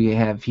 who do we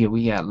have here?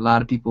 We got a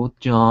lot of people.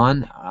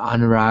 John,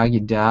 Anurag,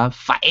 Yadav,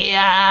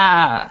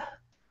 Fire,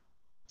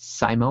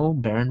 Simo,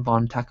 Baron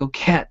Von Taco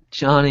Cat,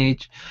 John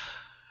H,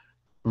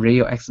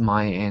 Radio X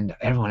Maya, and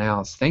everyone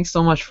else. Thanks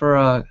so much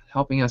for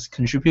helping us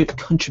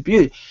contributing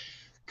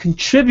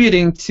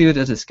to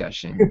the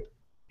discussion.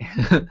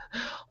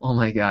 Oh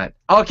my God.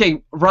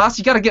 Okay, Ross,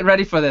 you gotta get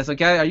ready for this.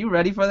 Okay, are you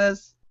ready for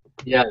this?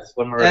 Yes,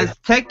 when we're ready.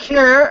 Take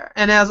care,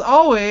 and as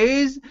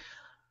always.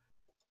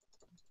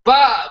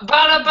 But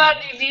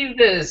leave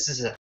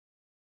this.